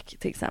mensvärk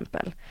till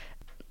exempel.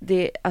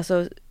 Det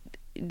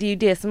är ju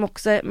det som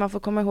också man får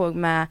komma ihåg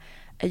med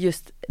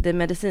just det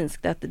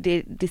medicinska, att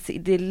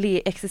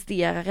det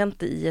existerar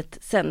inte i ett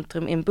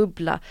centrum, i en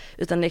bubbla,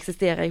 utan det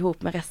existerar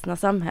ihop med resten av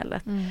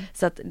samhället.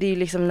 Så att det är ju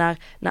liksom när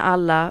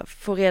alla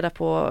får reda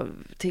på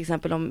till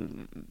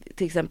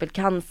exempel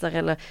cancer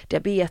eller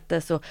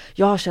diabetes, och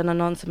jag känner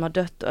någon som har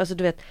dött, alltså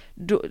du vet,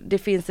 det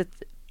finns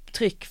ett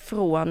tryck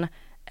från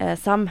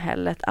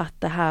samhället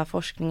att det här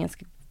forskningen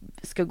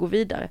ska gå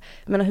vidare.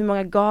 Men hur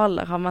många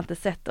galor har man inte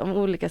sett om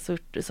olika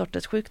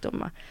sorters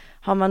sjukdomar?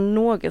 Har man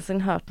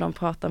någonsin hört någon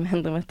prata om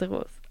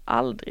endometrios?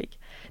 Aldrig.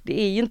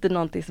 Det är ju inte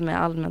någonting som är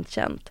allmänt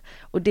känt.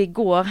 Och det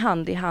går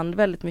hand i hand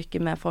väldigt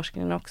mycket med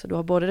forskningen också. Du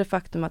har både det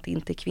faktum att det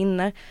inte är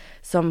kvinnor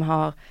som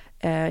har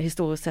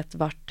historiskt sett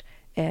varit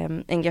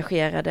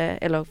engagerade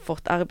eller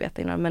fått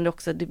arbeta inom, men det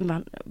också,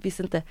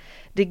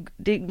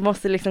 det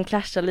måste liksom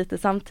clasha lite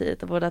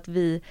samtidigt, och både att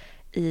vi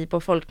i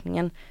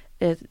befolkningen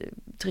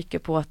trycker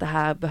på att det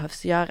här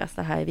behövs göras,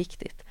 det här är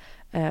viktigt,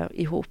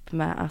 ihop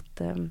med att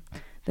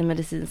den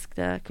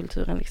medicinska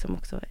kulturen liksom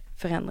också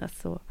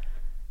förändras och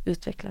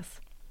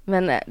utvecklas.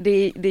 Men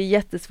det är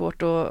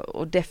jättesvårt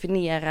att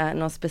definiera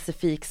någon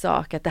specifik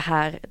sak, att det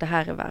här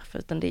är varför,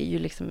 utan det är ju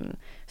liksom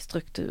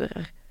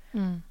strukturer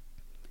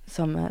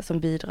som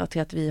bidrar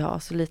till att vi har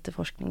så lite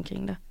forskning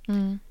kring det.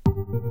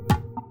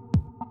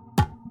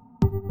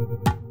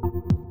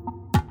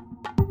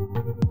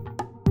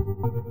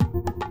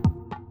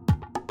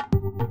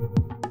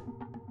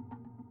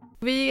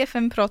 Vi i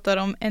FM pratar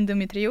om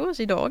endometrios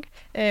idag.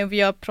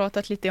 Vi har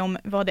pratat lite om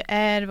vad det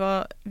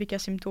är, vilka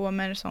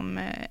symptomer som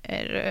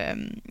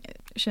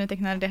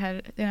kännetecknar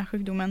den här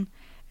sjukdomen.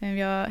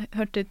 Vi har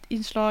hört ett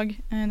inslag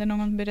där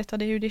någon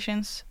berättade hur det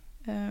känns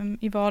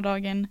i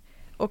vardagen.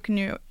 Och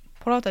nu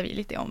pratar vi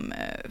lite om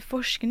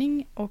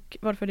forskning och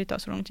varför det tar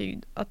så lång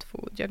tid att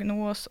få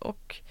diagnos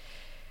och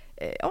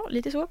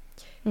lite så.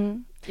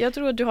 Jag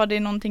tror att du hade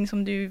någonting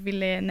som du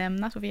ville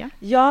nämna, Sofia.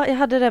 Ja, jag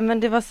hade det, men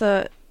det var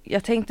så,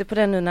 jag tänkte på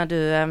det nu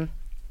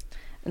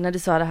när du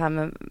sa det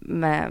här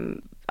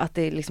med att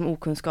det är liksom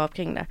okunskap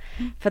kring det.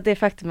 För att det är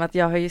faktum att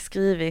jag har ju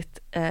skrivit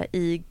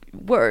i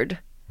Word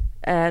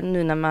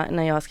nu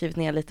när jag har skrivit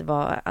ner lite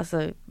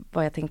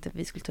vad jag tänkte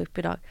vi skulle ta upp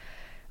idag.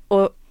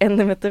 Och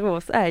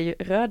endometrios är ju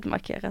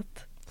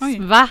rödmarkerat. Oj.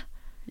 Va?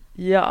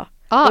 Ja.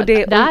 Och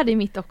det är det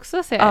mitt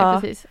också, säger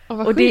jag precis.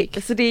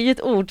 Så det är ju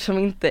ett ord som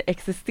inte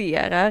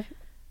existerar.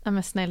 Ja,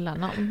 men snälla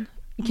någon.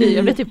 Gud,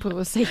 jag blir typ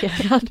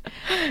provocerad.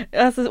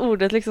 Alltså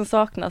ordet liksom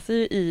saknas ju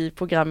i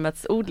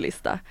programmets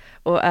ordlista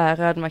och är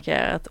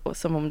rödmarkerat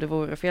som om det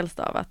vore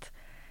felstavat.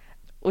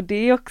 Och det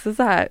är också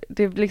så här,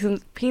 det liksom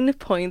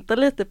pinpointar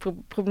lite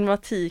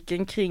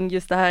problematiken kring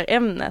just det här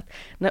ämnet.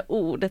 När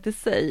ordet i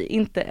sig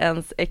inte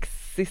ens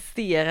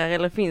existerar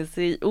eller finns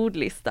i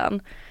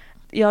ordlistan.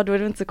 Ja, då är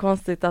det inte så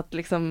konstigt att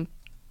liksom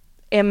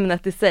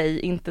ämnet i sig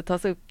inte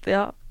tas upp.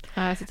 Ja.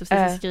 Ja, jag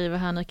sitter och skriver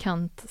här nu,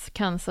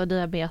 cancer,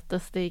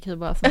 diabetes, det gick hur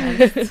bra som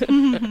helst. Jag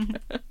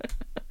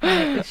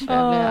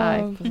blir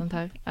arg på sånt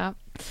här.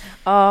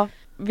 Ja,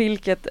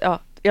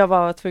 jag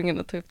var tvungen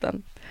att ta upp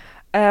den.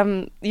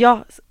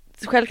 Ja,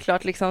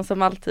 självklart liksom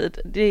som alltid,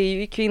 det är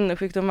ju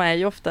kvinnosjukdomar är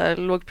ju ofta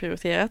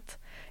lågprioriterat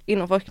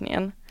inom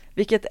forskningen,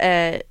 vilket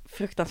är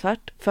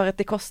fruktansvärt för att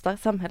det kostar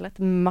samhället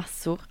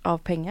massor av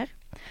pengar.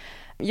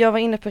 Jag var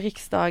inne på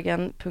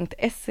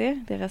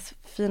riksdagen.se, deras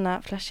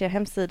fina flashiga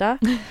hemsida.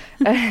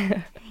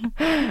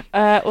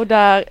 Och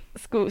där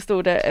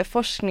stod det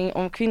forskning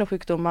om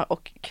kvinnosjukdomar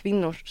och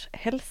kvinnors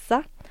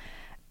hälsa.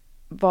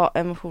 Var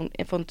en motion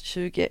från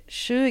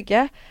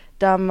 2020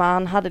 där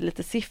man hade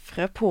lite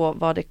siffror på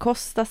vad det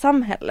kostar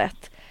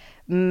samhället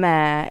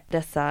med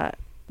dessa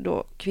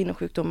då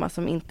kvinnosjukdomar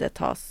som inte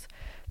tas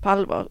på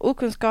allvar.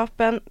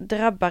 Okunskapen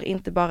drabbar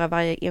inte bara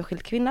varje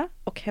enskild kvinna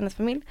och hennes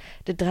familj,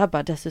 det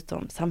drabbar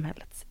dessutom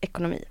samhällets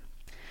ekonomi.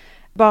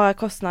 Bara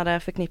kostnader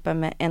förknippade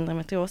med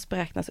endometrios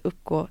beräknas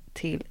uppgå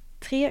till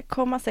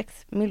 3,6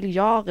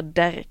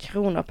 miljarder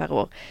kronor per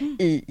år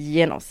i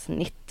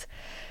genomsnitt.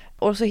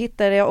 Och så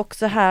hittade jag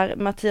också här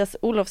Mattias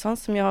Olofsson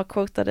som jag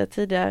quotade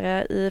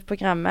tidigare i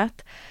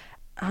programmet.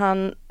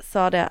 Han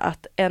sa det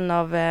att en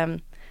av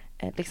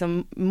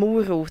liksom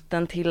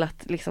moroten till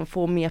att liksom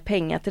få mer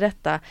pengar till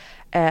detta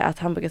är att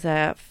han brukar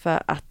säga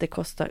för att det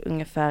kostar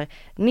ungefär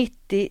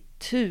 90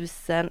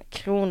 000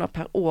 kronor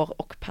per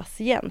år och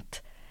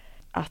patient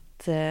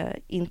att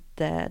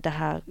inte det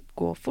här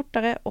går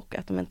fortare och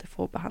att de inte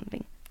får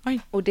behandling. Oj.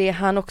 Och det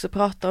han också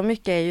pratar om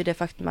mycket är ju det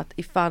faktum att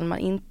ifall man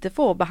inte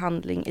får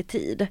behandling i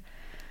tid,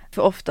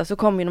 för ofta så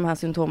kommer ju de här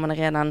symptomen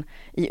redan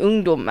i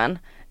ungdomen,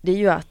 det är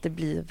ju att det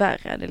blir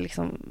värre. Det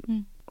liksom,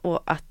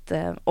 och att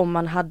om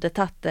man hade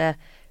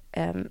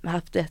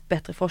haft ett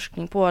bättre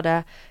forskning på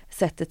det,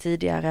 sett det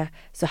tidigare,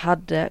 så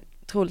hade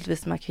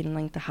troligtvis de här kvinnorna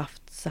inte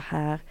haft så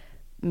här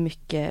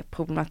mycket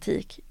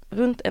problematik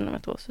runt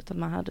endometrios, utan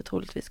man hade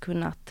troligtvis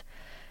kunnat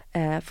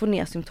få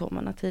ner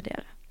symptomen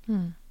tidigare.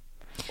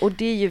 Och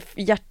det är ju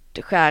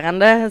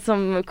hjärtskärande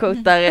som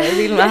quotar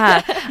Vilma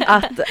här,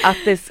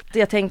 att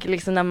jag tänker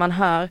liksom när man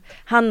hör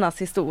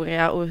Hannas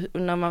historia och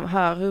när man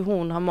hör hur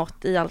hon har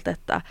mått i allt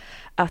detta,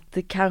 att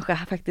det kanske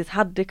faktiskt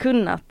hade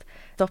kunnat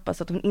stoppas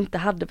så att hon inte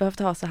hade behövt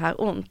ha så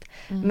här ont,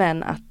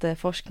 men att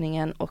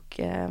forskningen och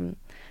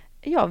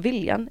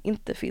viljan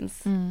inte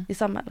finns i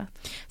samhället.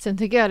 Sen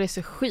tycker jag det är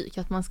så sjukt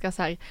att man ska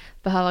så här,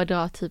 behöva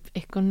dra typ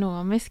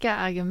ekonomiska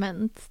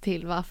argument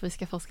till varför vi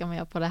ska forska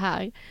mer på det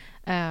här.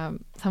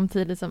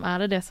 Samtidigt som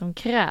är det som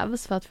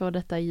krävs för att få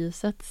detta i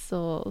ljuset,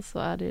 så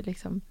är det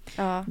liksom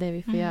det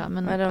vi får göra.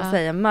 Men vad de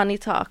säger, money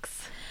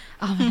talks.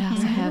 Ja, men det är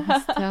så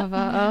hemskt.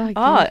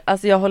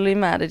 Alltså jag håller ju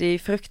med dig, det är ju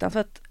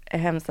fruktansvärt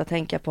hemskt att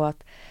tänka på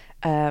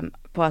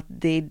att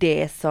det är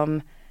det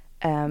som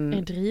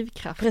är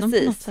drivkraften precis.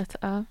 På något sätt.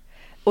 Ja.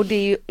 Och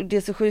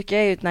det så sjuka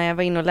är ju att när jag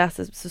var inne och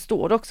läste så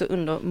står det också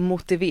under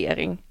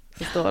motivering,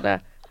 så står det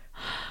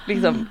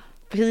liksom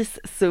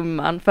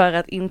prissumman för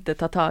att inte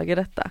ta tag i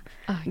detta.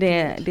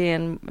 Det är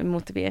en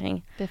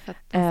motivering. Det är för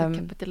att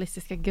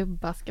kapitalistiska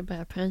gubbar ska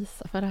börja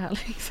prisa för det här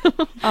liksom.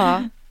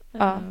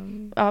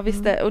 Ja,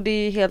 visst det. Och det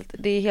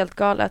är helt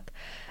galet.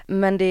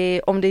 Men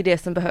om det är det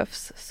som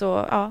behövs,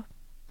 så ja.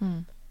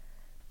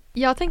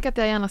 Jag tänker att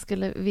jag gärna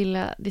skulle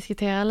vilja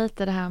diskutera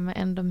lite det här med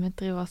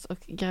endometrios och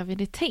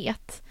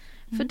graviditet.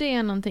 För det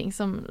är någonting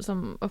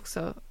som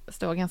också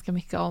står ganska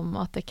mycket om,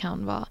 att det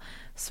kan vara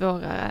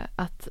svårare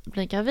att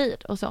bli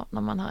gravid och så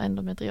när man har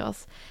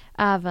endometrios.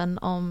 Även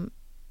om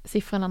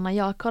siffrorna när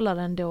jag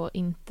kollade ändå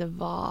inte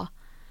var...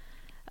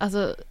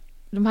 Alltså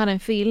de hade en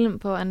film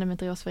på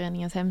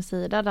Endometriosföreningens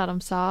hemsida där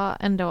de sa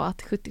ändå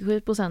att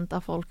 77%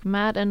 av folk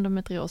med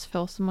endometrios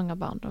får så många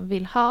barn de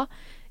vill ha,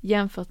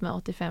 jämfört med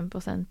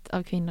 85%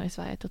 av kvinnor i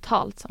Sverige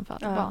totalt som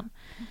föder barn.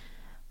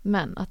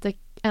 Men att det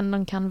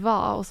ändå kan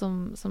vara, och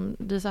som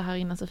du sa här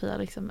innan Sofia,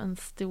 liksom en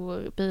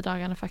stor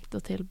bidragande faktor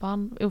till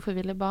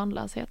ofrivillig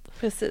barnlöshet.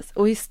 Precis,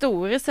 och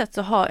historiskt sett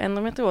så har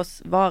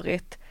endometrios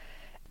varit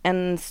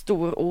en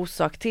stor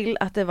orsak till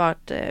att det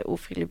varit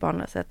ofrivillig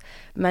barnlöshet.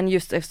 Men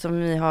just eftersom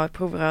vi har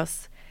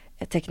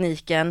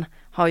provrörstekniken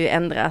har ju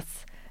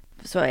ändrats,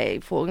 så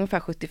får ungefär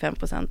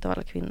 75% av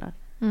alla kvinnor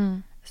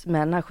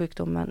med den här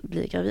sjukdomen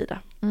blir gravida.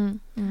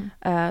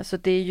 Så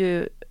det är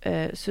ju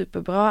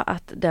superbra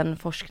att den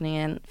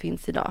forskningen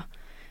finns idag.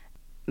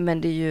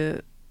 Men det är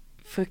ju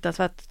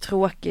fruktansvärt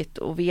tråkigt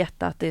att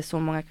veta att det är så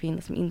många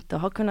kvinnor som inte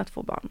har kunnat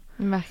få barn.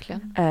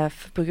 Verkligen.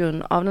 På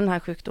grund av den här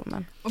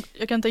sjukdomen. Och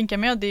jag kan tänka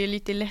mig att det är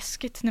lite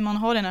läskigt när man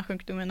har den här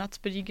sjukdomen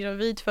att bli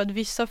gravid, för att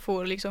vissa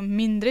får liksom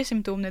mindre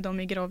symptom när de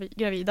är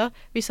gravida.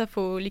 Vissa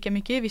får lika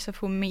mycket, vissa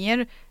får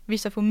mer.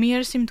 Vissa får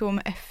mer symptom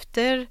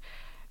efter.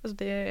 Alltså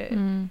det...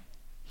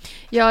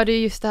 Ja, det är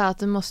just det här att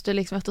du måste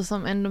liksom,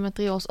 eftersom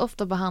endometrios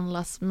ofta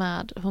behandlas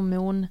med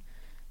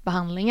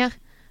hormonbehandlingar,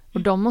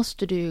 och då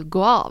måste du ju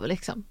gå av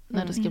liksom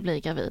när du ska bli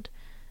gravid.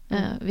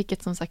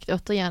 Vilket som sagt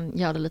återigen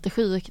gör det lite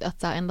sjukt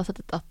att så här, enda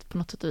sättet att på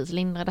något sätt vis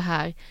lindra det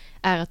här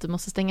är att du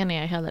måste stänga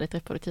ner hela ditt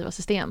reproduktiva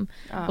system.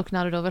 Och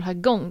när du då vill ha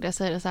igång det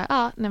så är det så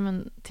här, nej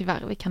men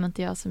tyvärr, vi kan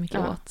inte göra så mycket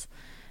åt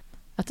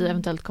att du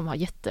eventuellt kommer ha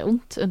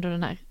jätteont under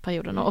den här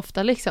perioden. Och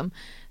ofta liksom,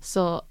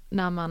 så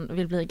när man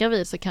vill bli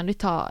gravid så kan det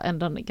ta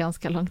ändå en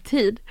ganska lång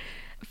tid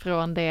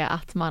från det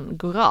att man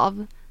går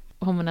av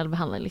hormonell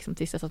behandling liksom,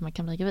 tills att man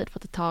kan bli gravid. För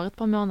att det tar ett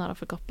par månader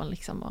för kroppen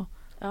liksom,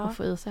 och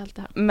få ur sig allt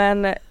det här.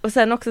 Men, och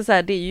sen också så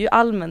här, det är ju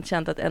allmänt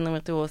känt att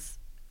endometrios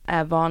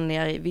är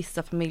vanligare i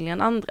vissa familjer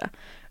än andra.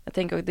 Jag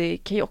tänker att det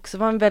kan ju också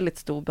vara en väldigt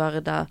stor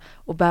börda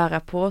att bära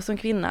på som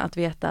kvinna, att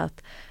veta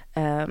att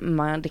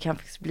det kan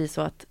faktiskt bli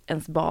så att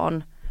ens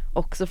barn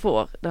också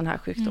får den här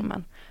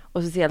sjukdomen.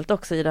 Och speciellt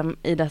också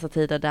i dessa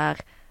tider där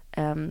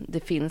det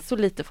finns så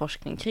lite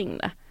forskning kring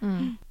det.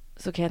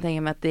 Så kan jag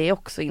tänka mig att det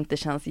också inte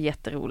känns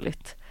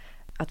jätteroligt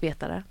att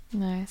veta det.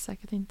 Nej,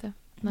 säkert inte.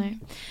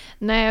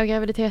 Nej, och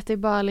graviditet är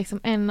bara liksom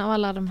en av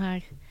alla de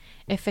här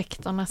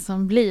effekterna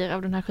som blir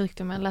av den här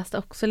sjukdomen. Jag läste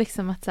också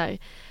liksom att så här,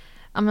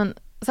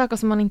 saker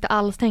som man inte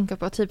alls tänker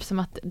på, typ som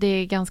att det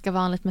är ganska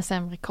vanligt med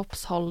sämre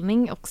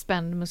kroppshållning och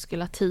spänd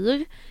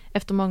muskulatur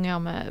efter många år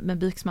med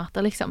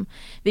buksmärta liksom.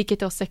 Vilket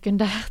då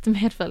sekundärt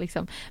medför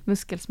liksom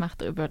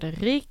muskelsmärtor i både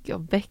rygg och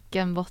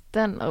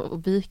bäckenbotten och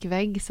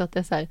bukvägg. Så att det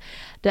är så här,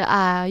 det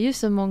är ju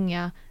så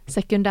många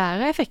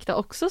sekundära effekter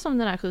också som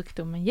den här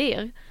sjukdomen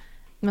ger.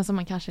 Men som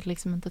man kanske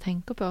liksom inte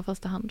tänker på i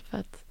första hand för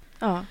att...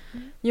 Ja,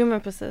 jo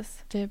men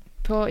precis.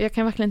 Jag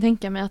kan verkligen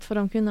tänka mig att för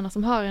de kvinnorna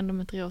som har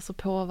endometrios så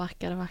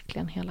påverkar det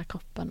verkligen hela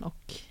kroppen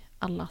och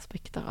alla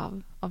aspekter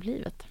av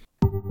livet.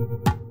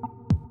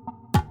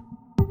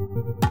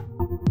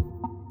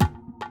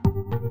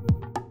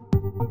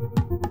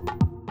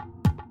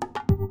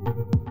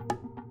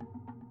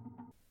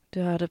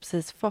 Du hörde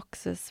precis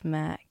Foxes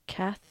med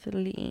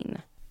Kathleen.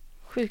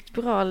 Sjukt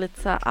bra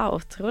lite så här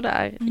outro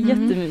där.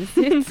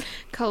 Jättemysigt.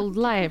 Cold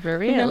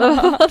Library eller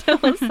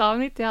vad de sa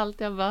mitt i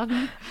allt. Jag bara...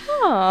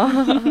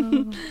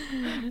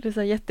 Du är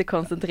så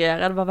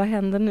jättekoncentrerad. Vad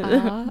händer nu?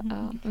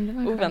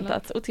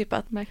 Oväntat,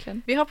 otippat.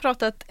 Verkligen. Vi har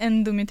pratat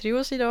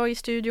endometrios idag i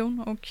studion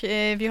och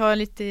vi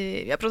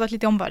har pratat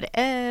lite om vad det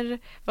är,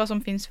 vad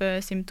som finns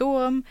för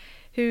symptom,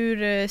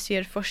 hur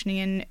ser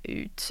forskningen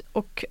ut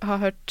och har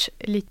hört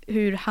lite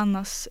hur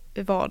Hannas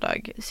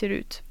vardag ser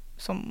ut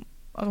som...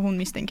 Alltså hon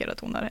misstänker att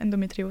hon har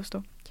endometrios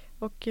då.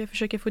 Och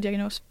försöker få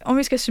diagnos. Om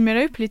vi ska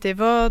summera upp lite,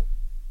 vad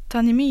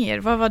tar ni med er?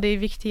 Vad var det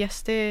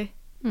viktigaste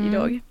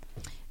idag?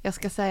 Jag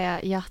ska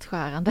säga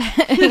hjärtskärande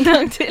en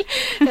gång till.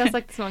 Jag har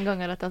sagt det så många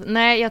gånger detta.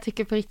 Nej, jag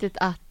tycker på riktigt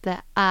att det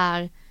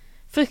är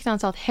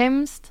fruktansvärt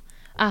hemskt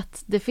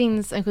att det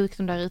finns en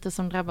sjukdom där ute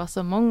som drabbar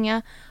så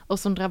många och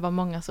som drabbar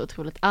många så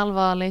otroligt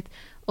allvarligt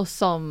och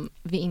som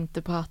vi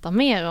inte pratar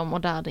mer om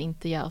och där det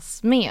inte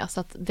görs mer. Så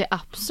att det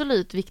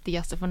absolut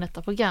viktigaste från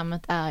detta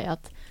programmet är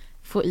att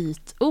få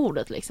ut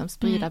ordet, liksom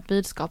sprida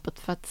budskapet,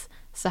 för att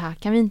så här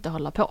kan vi inte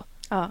hålla på.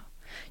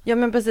 Ja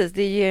men precis,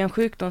 det ger en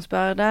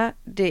sjukdomsbörda,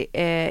 det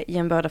är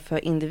en börda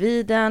för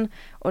individen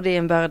och det är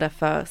en börda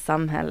för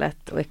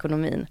samhället och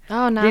ekonomin.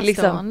 Ja,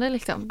 närstående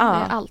liksom. Det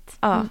är allt.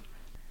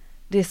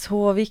 Det är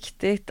så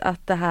viktigt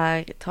att det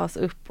här tas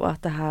upp och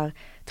att det här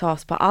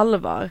tas på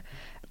allvar.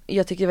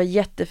 Jag tycker det var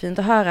jättefint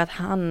att höra att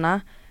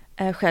Hanna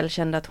själv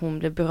kände att hon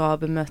blev bra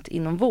bemött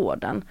inom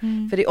vården.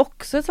 För det är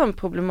också en sån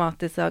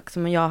problematisk sak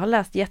som jag har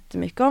läst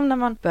jättemycket om när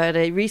man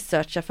började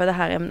researcha för det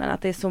här ämnet,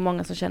 att det är så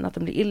många som känner att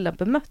de blir illa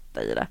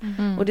bemötta i det.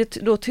 Och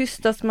då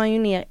tystas man ju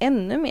ner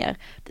ännu mer.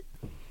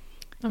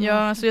 Ja,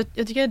 alltså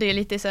jag tycker det är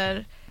lite så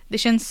här, det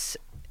känns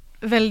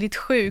väldigt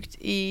sjukt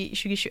i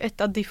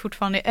 2021 att det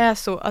fortfarande är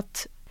så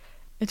att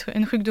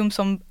en sjukdom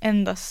som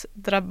endast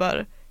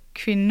drabbar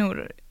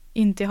kvinnor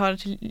inte har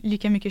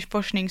lika mycket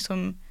forskning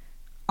som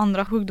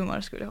andra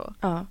sjukdomar skulle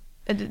ha.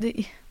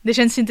 Det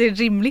känns inte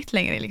rimligt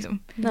längre liksom.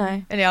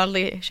 Nej. Eller jag har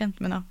aldrig känt,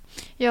 men ja.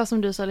 Ja,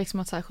 som du sa, liksom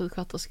att så här,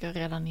 sjuksköterskor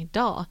redan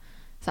idag,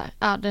 så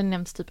här, det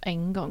nämns typ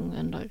en gång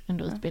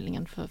under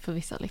utbildningen för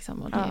vissa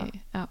liksom. Och,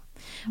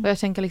 och jag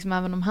tänker liksom,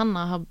 även om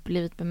Hanna har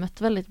blivit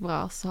bemött väldigt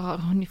bra, så har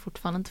hon ju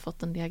fortfarande inte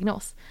fått en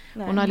diagnos.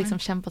 Nej. Hon har liksom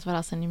kämpat för det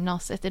här sedan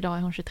gymnasiet. Idag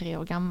är hon 23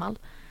 år gammal.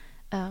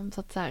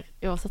 Så att så här,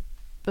 oavsett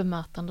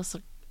bemötande så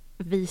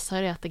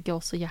visar det att det går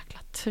så jäkla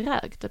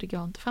trögt och det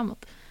går inte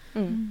framåt.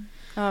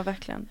 Ja,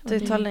 verkligen. Det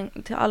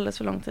tar alldeles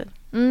för lång tid.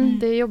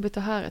 Det är jobbigt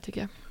att höra,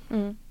 tycker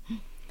jag.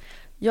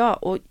 Ja,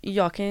 och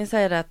jag kan ju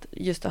säga det att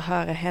just att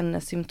höra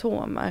hennes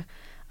symptomer,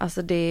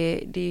 alltså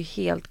det är ju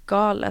helt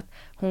galet.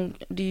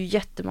 Det är ju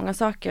jättemånga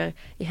saker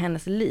i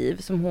hennes liv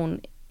som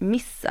hon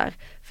missar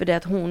för det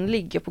att hon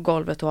ligger på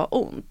golvet och har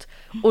ont.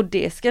 Och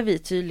det ska vi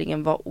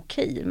tydligen vara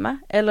okej med.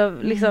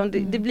 Eller liksom,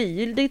 det blir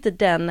ju lite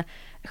den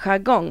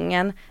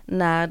jargongen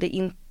när det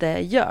inte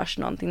görs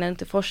någonting, när det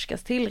inte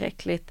forskas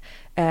tillräckligt,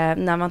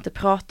 när man inte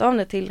pratar om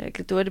det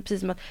tillräckligt. Då är det precis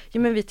som att,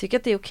 men vi tycker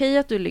att det är okej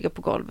att du ligger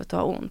på golvet och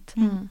har ont.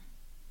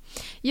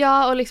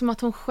 Ja, och liksom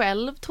att hon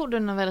själv trodde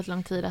under väldigt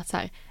lång tid att så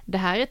här, det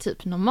här är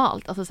typ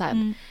normalt. Alltså så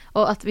här,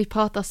 och att vi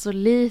pratar så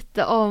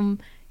lite om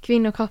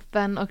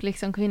kvinnokroppen och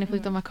liksom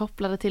kvinnosjukdomar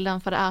kopplade till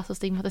den, för det är så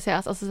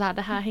stigmatiserat. Alltså så här,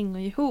 det här hänger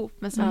ju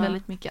ihop med så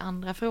väldigt mycket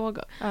andra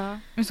frågor.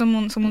 Men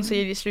som hon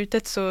säger i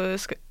slutet, så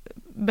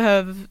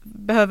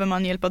behöver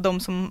man hjälpa dem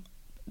som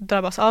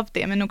drabbas av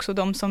det, men också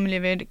de som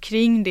lever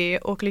kring det,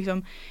 och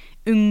liksom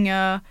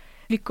unga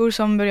flickor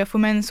som börjar få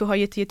mens och har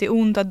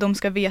jätteont, att de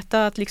ska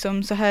veta att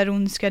liksom, så här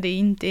ont ska det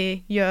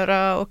inte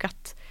göra, och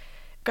att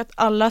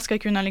alla ska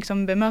kunna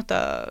liksom bemöta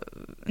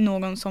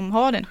någon som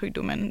har den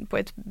sjukdomen på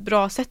ett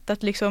bra sätt.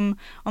 Att liksom,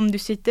 om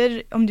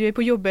du är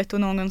på jobbet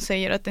och någon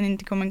säger att den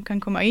inte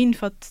kan komma in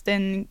för att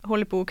den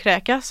håller på att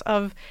kräkas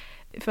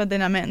för att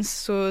den har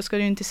mens, så ska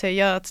du inte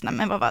säga att nej,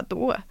 men vad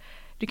då?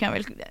 Du kan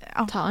väl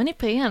ta en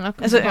Ipren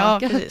och alltså, ja,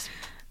 precis.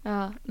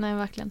 Ja, nej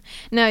verkligen.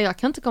 Nej, jag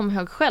kan inte komma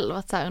ihåg själv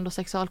att så här, under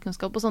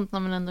sexualkunskap och sånt, när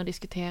man ändå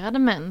diskuterade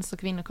mens och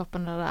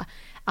kvinnokroppen och det där,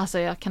 alltså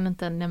jag kan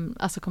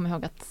inte komma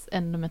ihåg att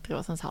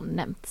endometriosen har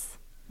nämnts.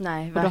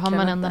 Nej, och då har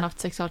man ändå haft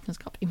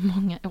sexualkunskap i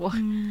många år.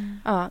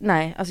 Ja,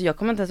 nej, alltså jag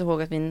kommer inte ens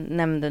ihåg att vi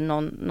nämnde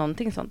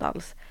någonting sånt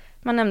alls.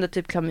 Man nämnde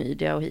typ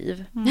klamydia och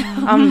hiv.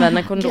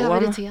 Använda kondom.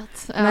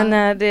 Graviditet.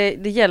 Men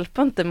det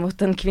hjälper inte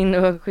mot en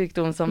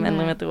kvinnosjukdom som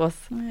endometrios.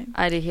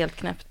 Nej, det är helt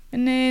knäppt.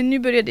 Men nu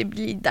börjar det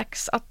bli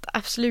dags att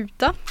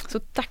avsluta. Så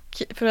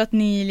tack för att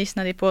ni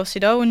lyssnade på oss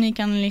idag, och ni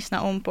kan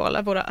lyssna om på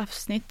alla våra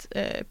avsnitt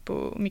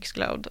på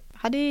Mixcloud.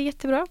 Ja, det är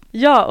jättebra.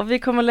 Ja, och vi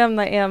kommer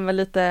lämna er med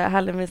lite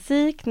härlig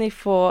musik. Ni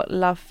får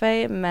La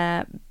Fay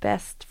med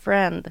Best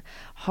Friend.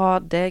 Ha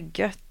det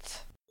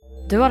gött.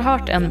 Du har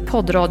hört en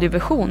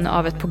poddradioversion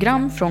av ett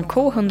program från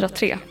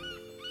K103.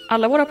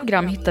 Alla våra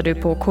program hittar du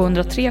på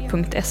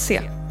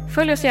k103.se.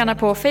 Följ oss gärna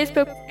på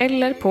Facebook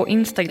eller på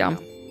Instagram.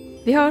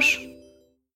 Vi hörs!